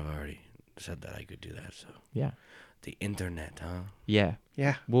you kind of already said that I could do that, so. Yeah. The internet, huh? Yeah.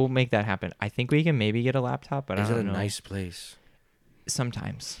 Yeah. We'll make that happen. I think we can maybe get a laptop, but I don't know. Is it a nice place?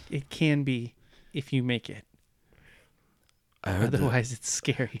 Sometimes. It can be if you make it. Otherwise, it's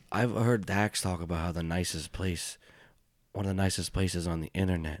scary. I've heard Dax talk about how one of the nicest places on the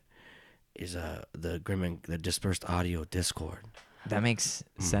internet is the Dispersed Audio Discord. That makes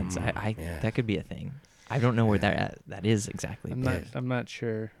sense. That could be a thing. I don't know where that is exactly. I'm not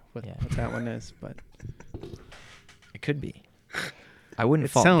sure what that one is, but it could be. I wouldn't.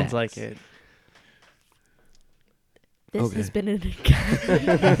 It fault sounds Dax. like it. This has been an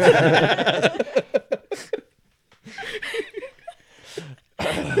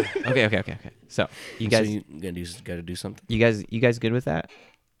Okay. So you guys, gotta do something. You guys good with that?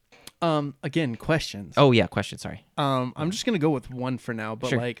 Again, questions. Oh yeah, questions. Sorry. I'm just gonna go with one for now, but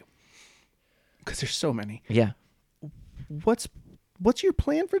Sure. because there's so many. Yeah. What's your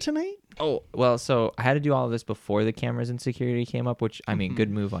plan for tonight? Oh well, so I had to do all of this before the cameras and security came up, which I mean, good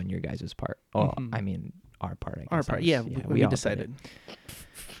move on your guys' part. Oh, I mean, our part. I guess. Our part. Yeah, we all decided.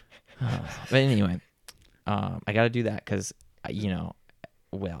 But anyway, I got to do that because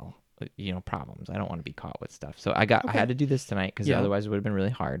problems. I don't want to be caught with stuff. So I had to do this tonight because otherwise it would have been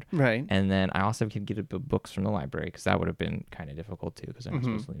really hard. Right. And then I also could get books from the library because that would have been kind of difficult too because I'm not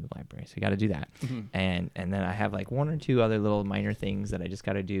supposed to leave the library. So you got to do that. And then I have like one or two other little minor things that I just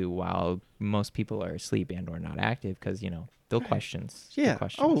got to do while most people are asleep and or not active because they'll questions. Yeah.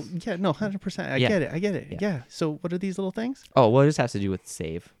 Questions. Oh yeah. No, 100%. I get it. Yeah. So what are these little things? Oh well, it just has to do with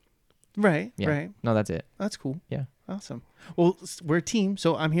save. Right. Yeah. Right. No, that's it. That's cool. Yeah. Awesome. Well, we're a team,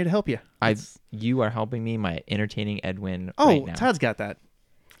 so I'm here to help you. You are helping me. My entertaining Edwin. Oh, right now. Todd's got that.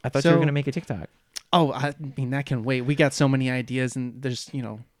 I thought you were gonna make a TikTok. Oh, I mean that can wait. We got so many ideas, and there's you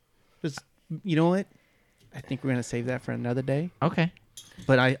know what? I think we're gonna save that for another day. Okay.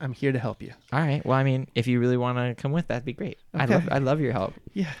 But I'm here to help you. All right. Well, I mean, if you really want to come with, that'd be great. Okay. I love your help.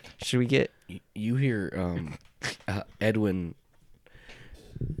 Yeah. Should we get you hear Edwin?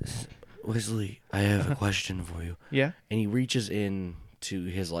 Wesley, I have a question for you. Yeah. And he reaches in to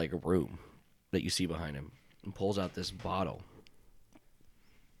his room that you see behind him and pulls out this bottle.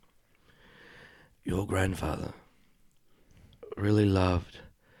 Your grandfather really loved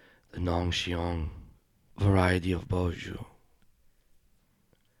the Nongxiong variety of Boju.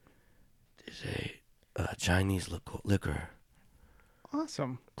 It's a Chinese liquor.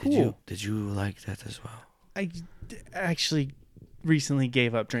 Awesome. Cool. Did you like that as well? I actually recently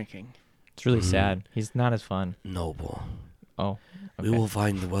gave up drinking. It's really sad. He's not as fun. Noble. Oh. Okay. We will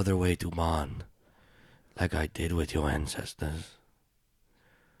find the other way to bond, like I did with your ancestors.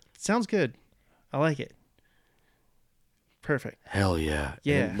 Sounds good. I like it. Perfect. Hell yeah.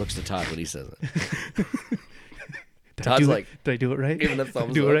 Yeah. And looks to Todd when he says it. Todd's like, did I do it right? Giving a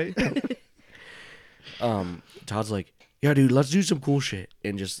thumbs do up. it right? Todd's like, yeah, dude, let's do some cool shit.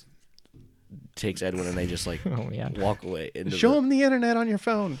 And just takes Edwin and they just walk away. Show him the internet on your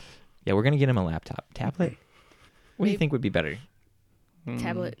phone. Yeah, we're going to get him a laptop. Tablet? What do you think would be better?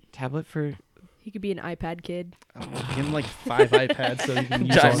 Tablet. Tablet for He could be an iPad kid. Give him like 5 iPads so he can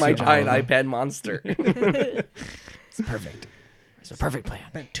use all Give him like 5 iPads so he can use all my social giant media. iPad monster. It's perfect. It's a perfect plan.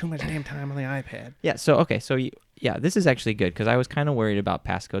 Spent too much damn time on the iPad. Yeah. So okay. So yeah, this is actually good because I was kind of worried about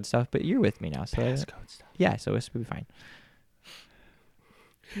passcode stuff, but you're with me now. So Passcode stuff. Yeah. So it's be fine.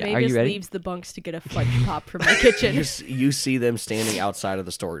 Yeah, Mavis are you ready? leaves the bunks to get a fudge pop from the kitchen. You see them standing outside of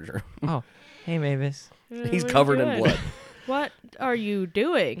the storage room. Oh, hey Mavis. He's What are you covered in doing? blood. What are you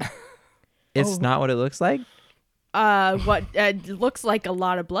doing? It's not what it looks like. What looks like a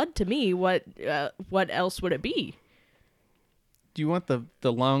lot of blood to me. What else would it be? Do you want the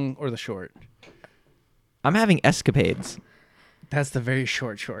long or the short? I'm having escapades. That's the very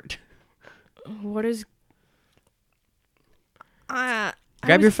short. What is?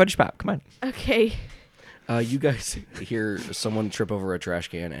 Grab your fudge pop. Come on. Okay. You guys hear someone trip over a trash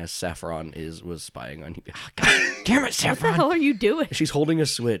can as Saffron was spying on you. Damn it, What the Saffron. hell are you doing? She's holding a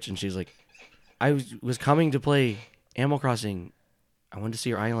Switch and she's like, I was coming to play Animal Crossing. I wanted to see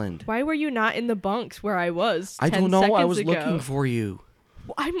your island. Why were you not in the bunks where I was? I 10 don't know. I seconds was ago? looking for you.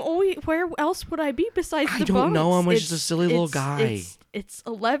 I'm always. Where else would I be besides I the don't bunks? know. I'm just a silly little guy. It's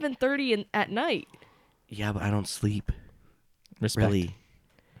 11:30 at night. Yeah, but I don't sleep. Respect. Really.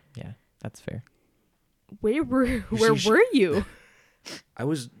 Yeah, that's fair. Where were you? I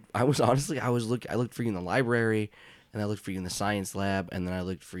was honestly I looked for you in the library, and I looked for you in the science lab, and then I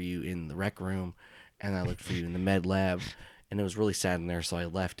looked for you in the rec room, and I looked for you in the med lab, and it was really sad in there, so I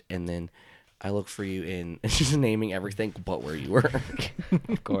left, and then I looked for you in she's naming everything but where you were.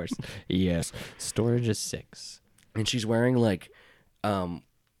 Of course. Yes. Storage is 6. And she's wearing like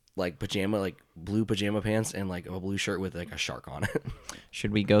pajama, like blue pajama pants and like a blue shirt with like a shark on it.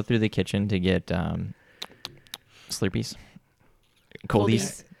 Should we go through the kitchen to get Slurpees?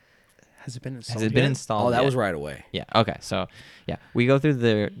 Coldies? Has it been installed? Has it been installed? Oh, that yet? was right away. Yeah. Okay. So yeah, we go through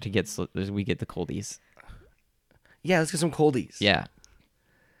there to get we get the coldies. Yeah, let's get some coldies. Yeah.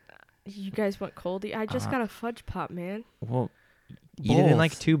 You guys want coldie? I just got a fudge pop, man. Well, eat it in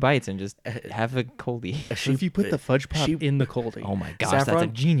like Both. 2 bites and just have a coldie. So if you put the fudge pop in the coldie. Oh my gosh, that's a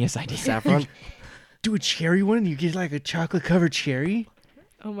genius idea. Saffron. Do a cherry one. You get like a chocolate covered cherry.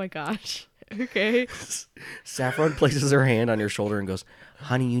 Oh my gosh. Okay. Saffron places her hand on your shoulder and goes,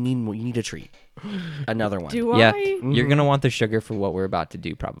 "Honey, you need a treat. Another one." Do Yeah, I? you're gonna want the sugar for what we're about to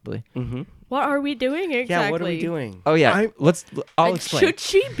do, probably. Mm-hmm. What are we doing exactly? Yeah, what are we doing? Oh yeah, I'll explain. Should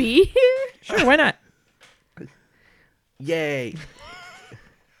she be here? Sure, why not? Yay.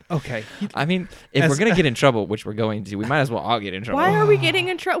 Okay. I mean, if we're gonna get in trouble, which we're going to, we might as well all get in trouble. Why are we getting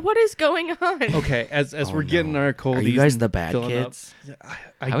in trouble? What is going on? Okay, as we're getting our coldies. Are you guys and the bad filling up- kids?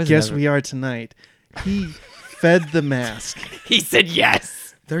 I was guess never- we are tonight. He fed the mask. He said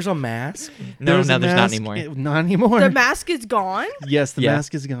yes. There's a mask? No, a there's not mask- anymore. Not anymore. The mask is gone? Yes, the Yeah.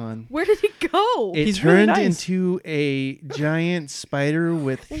 mask is gone. Where did it go? It He's really turned nice. into a giant spider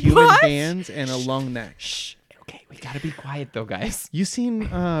with human What? hands and a long neck. Shh. Okay, we gotta be quiet though, guys. You seen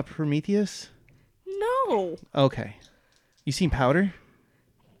Prometheus? No. Okay. You seen Powder?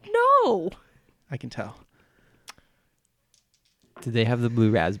 No. I can tell. Did they have the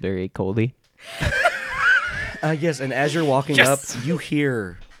blue raspberry coldie? Yes, and as you're walking Yes! up, you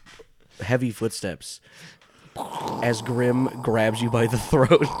hear heavy footsteps as Grim grabs you by the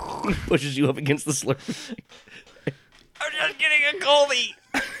throat and pushes you up against the slurp. I'm just getting a coldie.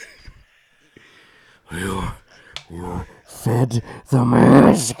 You fed the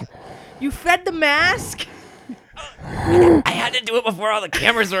mask. You fed the mask? I had to do it before all the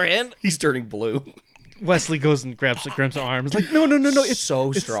cameras were in. He's turning blue. Wesley goes and grabs Grim's arms. Like, no, it's so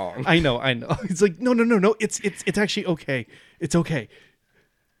it's- strong. I know. It's like, no, it's actually okay. It's okay.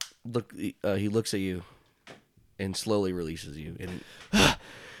 Look, he looks at you and slowly releases you and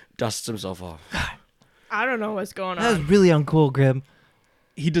dusts himself off. I don't know what's going That was on. really uncool, Grim.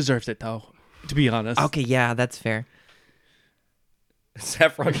 He deserves it though, to be honest. Okay, yeah, that's fair.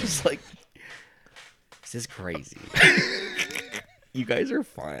 Saffron is like, this is crazy. You guys are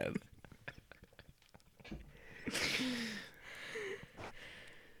fine.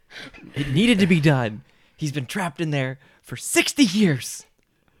 It needed to be done. He's been trapped in there for 60 years.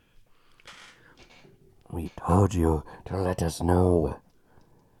 We told you to let us know,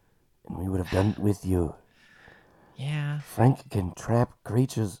 and we would have done it with you. Yeah, Frank can trap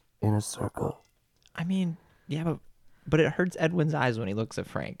creatures in a circle. I mean, yeah, but it hurts Edwin's eyes when he looks at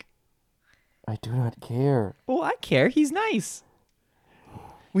Frank. I do not care. Well, I care. He's nice.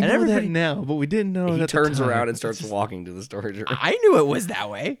 We And know everybody- that now, but we didn't know it He at the turns time. around and starts walking to the storage room. I knew it was that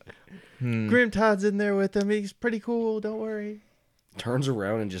way. Grim Todd's in there with him. He's pretty cool. Don't worry. Turns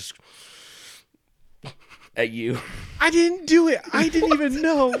around and just at you. I didn't do it. I didn't even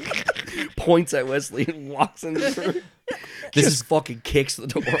know. points at Wesley and walks in the room. This Just fucking kicks the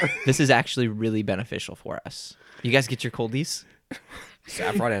door. This is actually really beneficial for us. You guys get your coldies?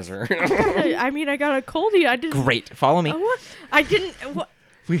 Saffron has her. I got a coldie. I didn't. Great. Follow me. I didn't.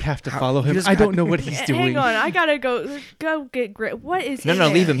 We have to follow him. I don't know what he's doing. Hang on. I gotta go get Grit. What is? No, in no,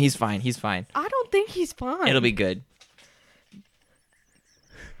 there? leave him. He's fine. He's fine. I don't think he's fine. It'll be good.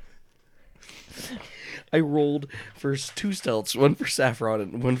 I rolled for 2 stealths, one for Saffron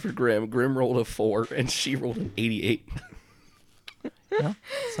and one for Grim. Grim rolled a 4 and she rolled an 88. Well,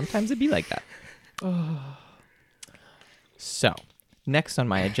 sometimes it'd be like that. So, next on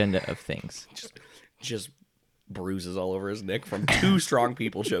my agenda of things. Just bruises all over his neck from 2 strong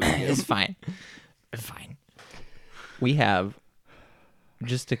people choking him. It's fine. Fine. We have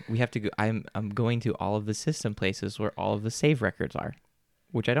to go. I'm going to all of the system places where all of the save records are,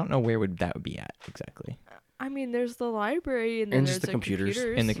 which I don't know where that would be at exactly. I mean, there's the library and then there's just the computers.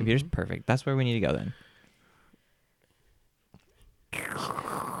 And the computers, perfect. That's where we need to go then.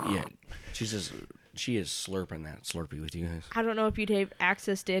 Yeah, she is slurping that Slurpee with you guys. I don't know if you'd have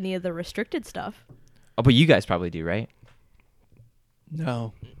access to any of the restricted stuff. Oh, but you guys probably do, right?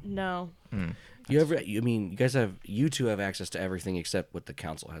 No. You two have access to everything except what the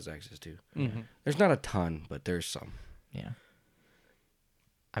council has access to. Mhm. There's not a ton, but there's some. Yeah.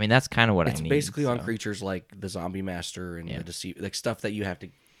 I mean, that's kind of what I need. It's basically on creatures like the Zombie Master and the Deceiver, like stuff that you have to,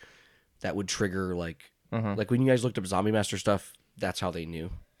 that would trigger like when you guys looked up Zombie Master stuff. That's how they knew.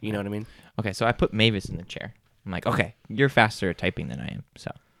 You know what I mean? Okay, so I put Mavis in the chair. I'm like, okay, you're faster at typing than I am.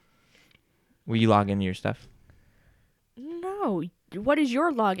 So, will you log into your stuff? No. What is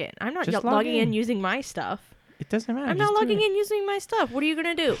your login? I'm not Just log logging in in. using my stuff. It doesn't matter. I'm just not do logging it. in using my stuff. What are you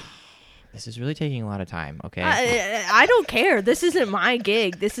gonna do? This is really taking a lot of time. Okay. I don't care. This isn't my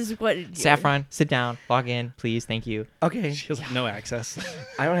gig. This is what. Saffron, sit down. Log in, please. Thank you. Okay. She has no access.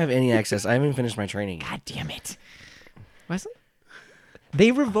 I don't have any access. I haven't finished my training. God damn it, Wesley.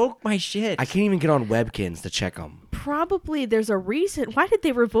 They revoked my shit. I can't even get on Webkins to check them. Probably there's a reason. Why did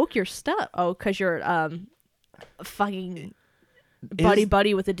they revoke your stuff? Oh, because you're fucking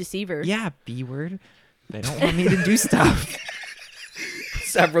buddy with a deceiver. Yeah, B word. They don't want me to do stuff.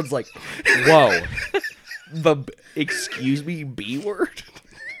 Saffron's like, whoa. Excuse me, B word?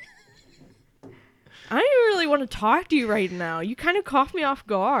 I don't really want to talk to you right now. You kind of caught me off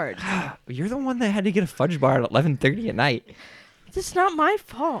guard. But you're the one that had to get a fudge bar at 11:30 at night. It's not my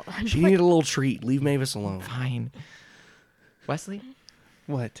fault. She needed a little treat. Leave Mavis alone. Fine. Wesley?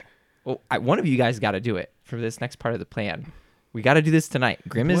 What? Well, one of you guys got to do it for this next part of the plan. We got to do this tonight.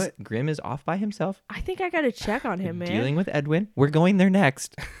 Grim is off by himself. I think I got to check on him, man. Dealing with Edwin. We're going there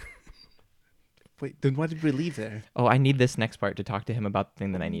next. Wait, then why did we leave there? Oh, I need this next part to talk to him about the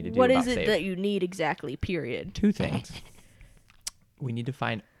thing that I need to do. What about is it save. that you need exactly, period? 2 things. We need to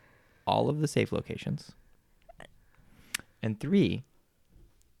find all of the safe locations. And 3,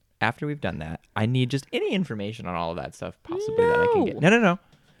 after we've done that, I need just any information on all of that stuff possibly that I can get. No.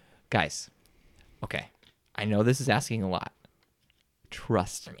 Guys, okay. I know this is asking a lot.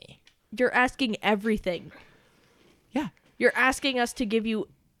 Trust me. You're asking everything. Yeah. You're asking us to give you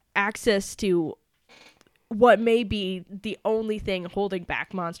access to what may be the only thing holding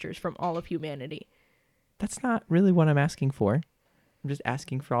back monsters from all of humanity. That's not really what I'm asking for. I'm just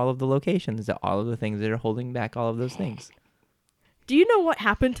asking for all of the locations, all of the things that are holding back all of those things. Do you know what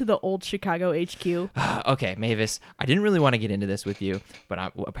happened to the old Chicago HQ? Okay, Mavis, I didn't really want to get into this with you,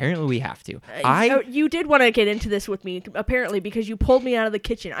 but apparently we have to. You did want to get into this with me, apparently, because you pulled me out of the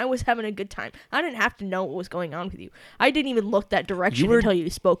kitchen. I was having a good time. I didn't have to know what was going on with you. I didn't even look that direction until you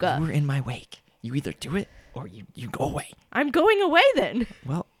spoke up. You were in my wake. You either do it or you go away. I'm going away then.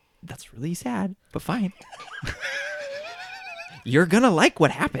 Well, that's really sad, but fine. You're gonna like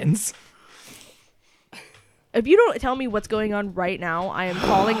what happens. If you don't tell me what's going on right now, I am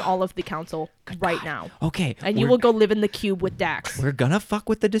calling all of the council right now. Okay. And you will go live in the cube with Dax. We're gonna fuck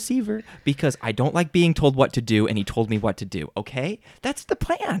with the deceiver because I don't like being told what to do and he told me what to do, okay? That's the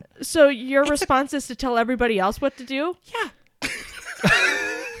plan. So your response is to tell everybody else what to do? Yeah.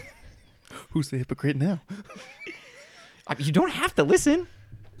 Who's the hypocrite now? You don't have to listen.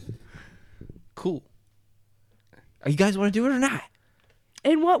 Cool. You guys want to do it or not?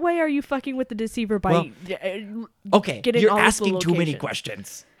 In what way are you fucking with the deceiver by okay, getting you're all of the asking too many locations?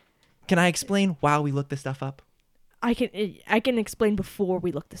 questions. Can I explain while we look this stuff up? I can explain before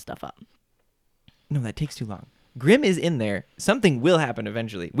we look this stuff up. No, that takes too long. Grim is in there. Something will happen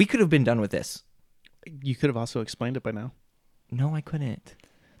eventually. We could have been done with this. You could have also explained it by now. No, I couldn't.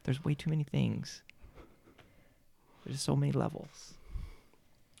 There's way too many things. There's so many levels.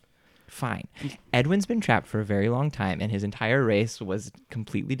 Fine. Edwin's been trapped for a very long time, and his entire race was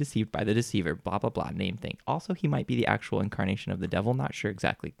completely deceived by the deceiver. Blah, blah, blah, name thing. Also, he might be the actual incarnation of the devil. Not sure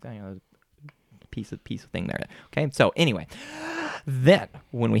exactly. Piece of thing there. Okay, so anyway, then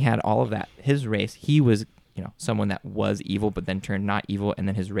when we had all of that, his race, he was someone that was evil but then turned not evil, and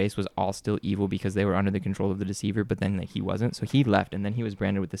then his race was all still evil because they were under the control of the deceiver, but then he wasn't, so he left, and then he was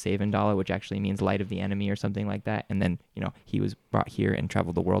branded with the Savendala, which actually means light of the enemy or something like that, and then he was brought here and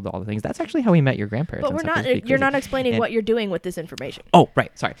traveled the world to all the things. That's actually how he met your grandparents. But you're not explaining what you're doing with this information. Oh,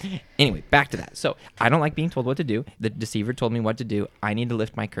 right, sorry. Anyway, back to that. So I don't like being told what to do. The deceiver told me what to do. I need to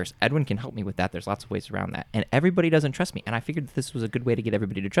lift my curse. Edwin can help me with that. There's lots of ways around that, and everybody doesn't trust me, and I figured that this was a good way to get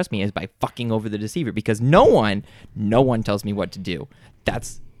everybody to trust me is by fucking over the deceiver, because no one tells me what to do.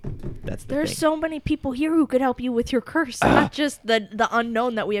 That's the There's thing. so many people here who could help you with your curse, not just the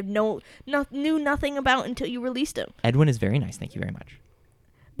unknown that we have knew nothing about until you released him. Edwin is very nice. Thank you very much.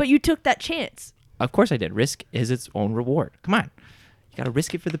 But you took that chance. Of course I did. Risk is its own reward. Come on. You got to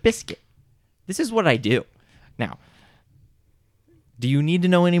risk it for the biscuit. This is what I do. Now, do you need to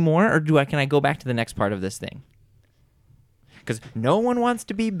know any more, or can I go back to the next part of this thing? Because no one wants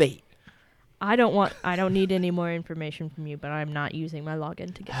to be bait. I don't need any more information from you, but I'm not using my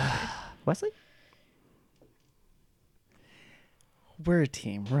login to get it. Wesley? We're a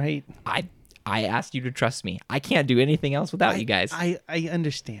team, right? I asked you to trust me. I can't do anything else without you guys. I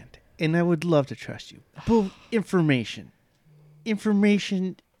understand, and I would love to trust you. But information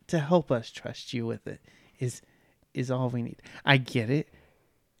to help us trust you with it is all we need. I get it.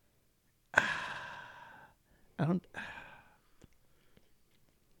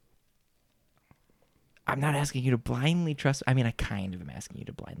 I'm not asking you to blindly trust. I mean, I kind of am asking you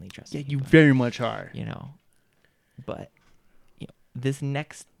to blindly trust. Yeah, you very much are. But this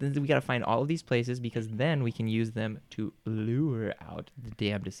next, we got to find all of these places, because then we can use them to lure out the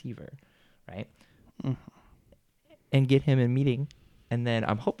damn deceiver, right? Mm-hmm. And get him in a meeting. And then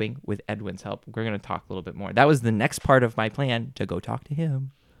I'm hoping with Edwin's help, we're going to talk a little bit more. That was the next part of my plan, to go talk to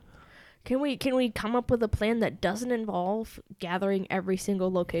him. Can we come up with a plan that doesn't involve gathering every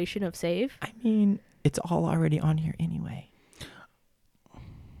single location of save? I mean, it's all already on here anyway.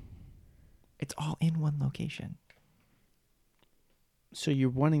 It's all in one location. So you're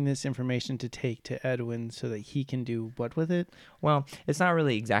wanting this information to take to Edwin so that he can do what with it? Well, it's not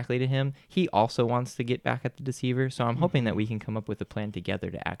really exactly to him. He also wants to get back at the deceiver, so I'm hoping that we can come up with a plan together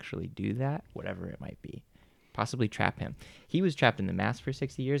to actually do that, whatever it might be. Possibly trap him. He was trapped in the mask for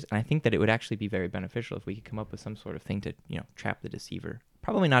 60 years, and I think that it would actually be very beneficial if we could come up with some sort of thing to, trap the deceiver.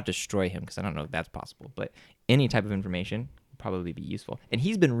 Probably not destroy him, because I don't know if that's possible, but any type of information would probably be useful. And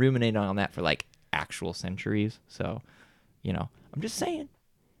he's been ruminating on that for actual centuries, so, I'm just saying.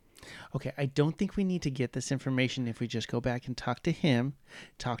 Okay, I don't think we need to get this information if we just go back and talk to him,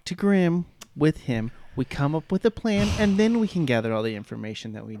 talk to Grimm with him. We come up with a plan, and then we can gather all the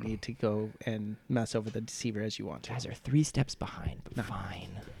information that we need to go and mess over the deceiver as you want to. You guys are 3 steps behind, but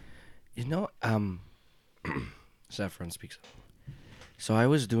fine. Saffron speaks up. So I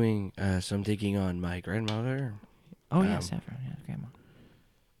was doing some digging on my grandmother. Oh, yeah, Saffron, yeah, grandma.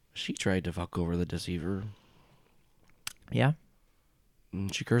 She tried to fuck over the deceiver. Yeah?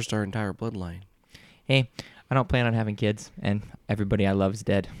 And she cursed our entire bloodline. Hey, I don't plan on having kids, and everybody I love's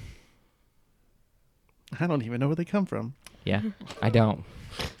dead. I don't even know where they come from. Yeah, I don't.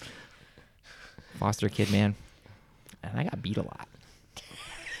 Foster kid, man. And I got beat a lot.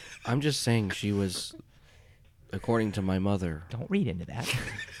 I'm just saying she was, according to my mother. Don't read into that.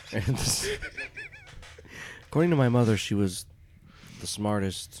 According to my mother, she was the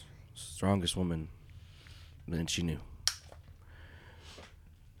smartest, strongest woman that she knew.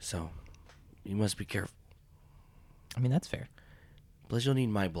 So, you must be careful. I mean, that's fair. Plus, you'll need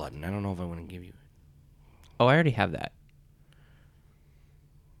my blood, and I don't know if I want to give you it. Oh, I already have that.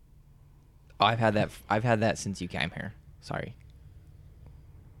 Oh, I've had that since you came here. Sorry.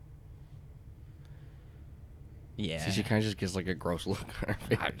 Yeah. See, she kind of just gives a gross look on her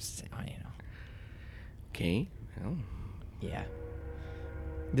face. Okay. Well. Yeah.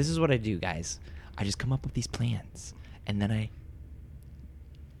 This is what I do, guys. I just come up with these plans, and then I,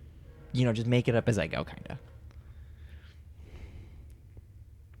 just make it up as I go, kind of.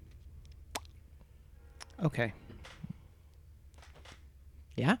 Okay.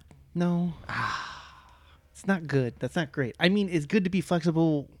 Yeah? No. It's not good. That's not great. I mean, it's good to be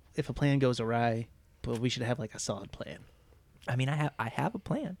flexible if a plan goes awry, but we should have a solid plan. I mean, I have a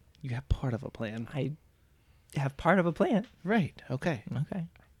plan. You have part of a plan. I have part of a plan. Right. Okay. Okay.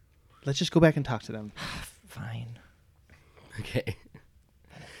 Let's just go back and talk to them. Fine. Okay.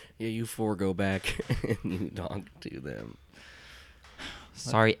 Yeah, you 4 go back and you talk to them.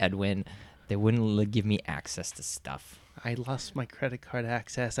 Sorry, Edwin. They wouldn't give me access to stuff. I lost my credit card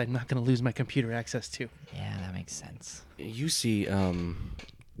access. I'm not going to lose my computer access too. Yeah, that makes sense. You see,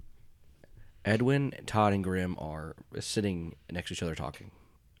 Edwin, Todd, and Grim are sitting next to each other talking.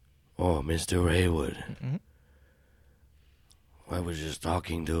 Oh, Mr. Haywood. Mm-hmm. I was just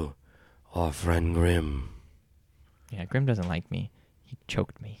talking to our friend Grim. Yeah, Grim doesn't like me. He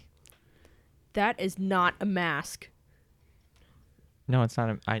choked me. That is not a mask. No, it's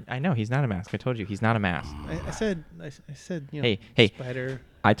not. I know he's not a mask. I told you he's not a mask. I said, you know, Hey, spider.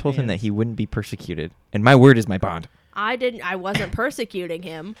 I told him that he wouldn't be persecuted, and my word is my bond. I wasn't persecuting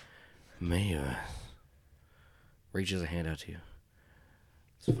him. Mayor, Reaches a hand out to you.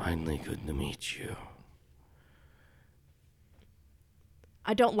 it's finally good to meet you.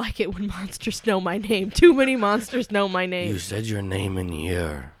 I don't like it when monsters know my name. Too many monsters know my name. You said your name in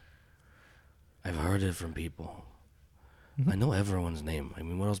here. I've heard it from people. I know everyone's name. I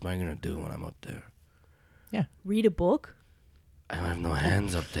mean, what else am I going to do when I'm up there? Yeah. Read a book? I don't have no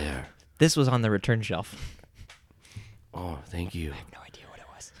hands up there. This was on the return shelf. Oh, thank you. I have no idea what it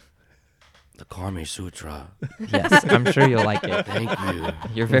was. The Karma Sutra. Yes, I'm sure you'll like it. Thank you.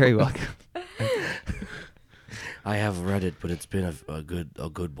 You're very welcome. I have read it, but it's been a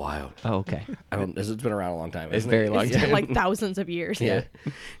good while. Oh, okay. It's been around a long time. It's very long It's been like thousands of years. Yeah.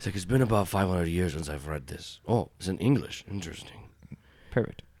 It's like, it's been about 500 years since I've read this. Oh, it's in English. Interesting.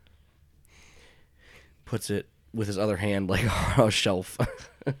 Perfect. Puts it with his other hand like on a shelf.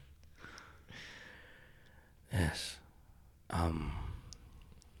 Yes.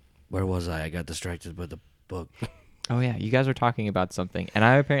 Where was I? I got distracted by the book. Oh, yeah. You guys were talking about something, and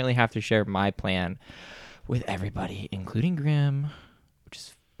I apparently have to share my plan with everybody, including Grim, which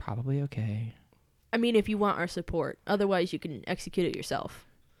is probably okay. I mean, if you want our support. Otherwise, you can execute it yourself.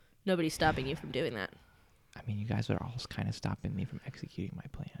 Nobody's stopping you from doing that. I mean, you guys are all kind of stopping me from executing my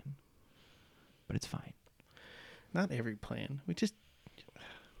plan, but it's fine. Not every plan. Just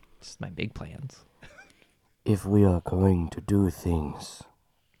my big plans. If we are going to do things,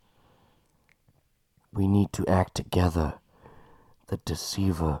 we need to act together. The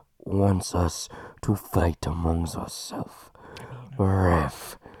deceiver wants us to fight amongst ourselves.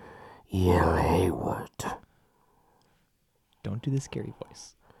 Ref, E.L. Haywood. Don't do the scary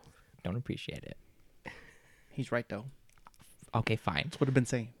voice. Don't appreciate it. He's right, though. Okay, fine. That's what I've been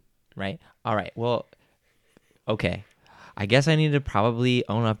saying. Right? All right. Well, okay. I guess I need to probably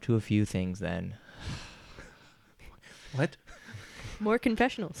own up to a few things then. What? More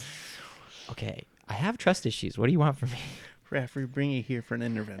confessionals. Okay. I have trust issues. What do you want from me? Ref, we bring you here for an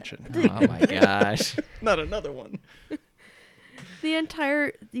intervention. Oh my gosh. Not another one. The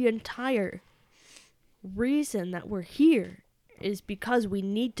entire reason that we're here is because we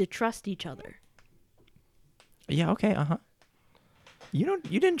need to trust each other. Yeah, okay, uh-huh. You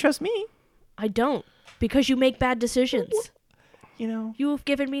didn't trust me. I don't, because you make bad decisions. You know, you have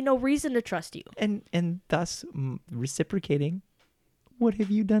given me no reason to trust you. And thus reciprocating. What have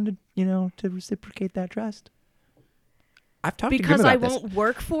you done to reciprocate that trust? I've talked to Grim about this. Because I won't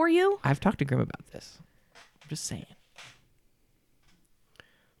work for you? I've talked to Grim about this. I'm just saying.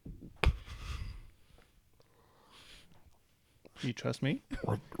 You trust me?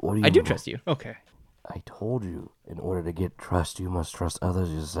 What do you I do trust you. Okay. I told you, in order to get trust, you must trust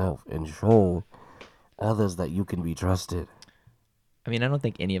others yourself and show others that you can be trusted. I mean, I don't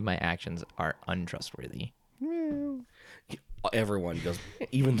think any of my actions are untrustworthy. Everyone does,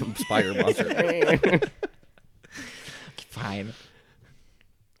 even the spider monster. Fine.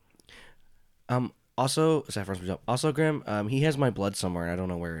 Also, Grim, he has my blood somewhere, and I don't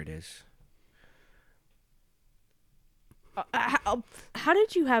know where it is. How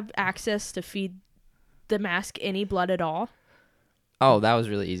did you have access to feed the mask any blood at all? Oh, that was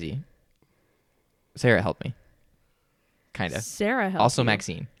really easy. Sarah helped me. Kind of. Sarah helped Also you.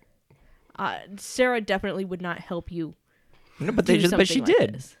 Maxine. Sarah definitely would not help you. No, but she like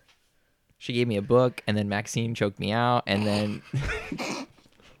did. This. She gave me a book, and then Maxine choked me out, and then...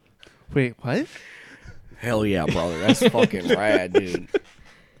 Wait, what? Hell yeah, brother. That's fucking rad, dude.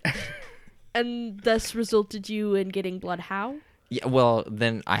 And this resulted you in getting blood how? Yeah, well,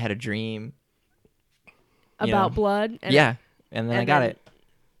 then I had a dream. About blood? And then I got it.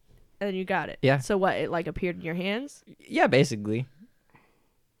 And then you got it? Yeah. So what, it like appeared in your hands? Yeah, basically.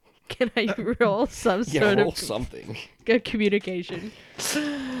 Can I roll some sort of something? Good communication.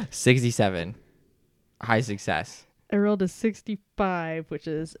 67. High success. I rolled a 65, which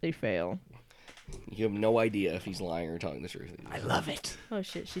is a fail. You have no idea if he's lying or telling the truth. I love it. Oh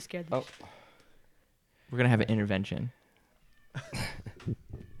shit, she's scared. Oh. We're going to have an intervention.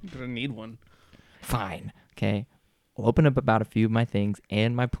 You're going to need one. Fine. Okay. I'll open up about a few of my things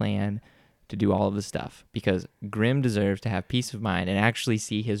and my plan to do all of the stuff, because Grim deserves to have peace of mind and actually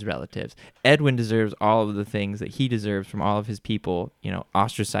see his relatives. Edwin deserves all of the things that he deserves from all of his people,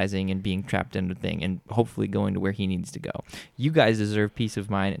 ostracizing and being trapped in the thing and hopefully going to where he needs to go. You guys deserve peace of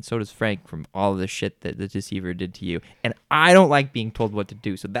mind, and so does Frank, from all of the shit that the Deceiver did to you. And I don't like being told what to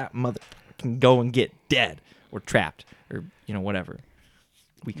do, so that mother can go and get dead or trapped or, whatever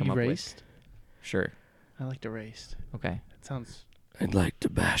we come up Erased? with. Sure. I liked erased. Okay. That sounds... I'd like to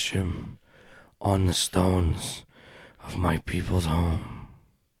bash him on the stones of my people's home.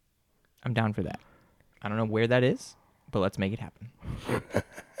 I'm down for that. I don't know where that is, but let's make it happen.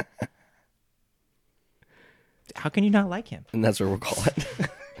 How can you not like him? And that's what we'll call it.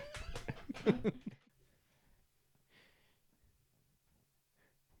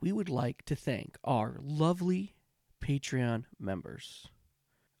 We would like to thank our lovely Patreon members: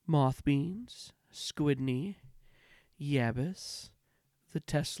 Mothbeans, Squidney, Yabis, the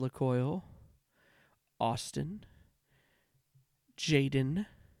Tesla Coil, Austin, Jaden,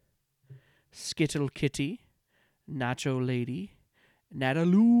 Skittle Kitty, Nacho Lady,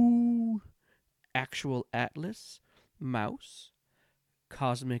 Nataloo, Actual Atlas, Mouse,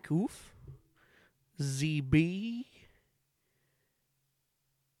 Cosmic Oof, ZB.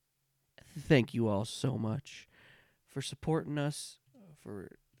 Thank you all so much for supporting us, for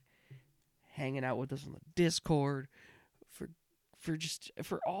hanging out with us on the Discord, for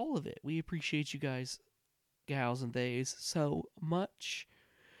all of it. We appreciate you guys, gals and theys, so much.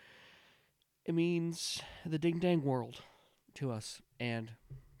 It means the ding dang world to us, and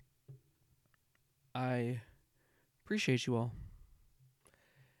I appreciate you all.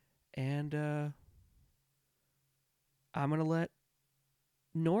 And I'm gonna let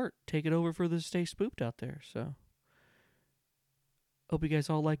Nort take it over for the Stay Spooked out there. So hope you guys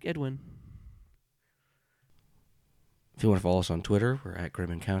all like Edwin. If you want to follow us on Twitter, we're at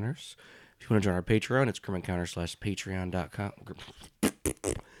Grim Encounters. If you want to join our Patreon, it's grimencounters/patreon.com.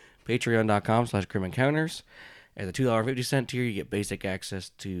 Patreon.com/Grim Encounters. At the $2.50 tier, you get basic access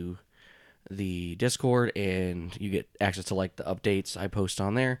to the Discord, and you get access to the updates I post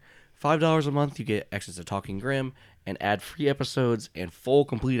on there. $5 a month, you get access to Talking Grim and ad-free episodes and full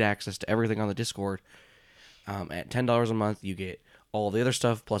complete access to everything on the Discord. At $10 a month, you get all the other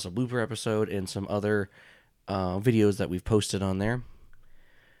stuff, plus a blooper episode and some other videos that we've posted on there.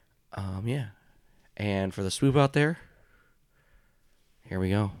 Yeah. And for the swoop out there, here we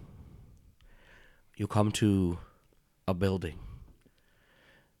go. You come to a building.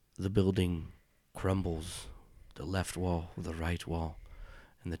 The building crumbles. The left wall, the right wall,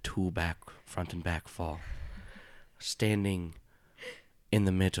 and the two front and back fall. Standing in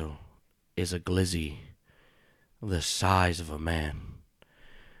the middle is a glizzy the size of a man.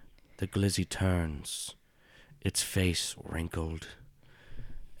 The glizzy turns, its face wrinkled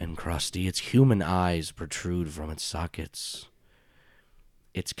and crusty. Its human eyes protrude from its sockets.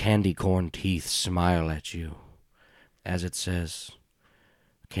 Its candy corn teeth smile at you as it says,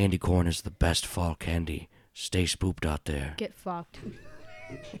 "Candy corn is the best fall candy. Stay spooked out there." Get fucked.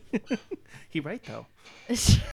 He right, though.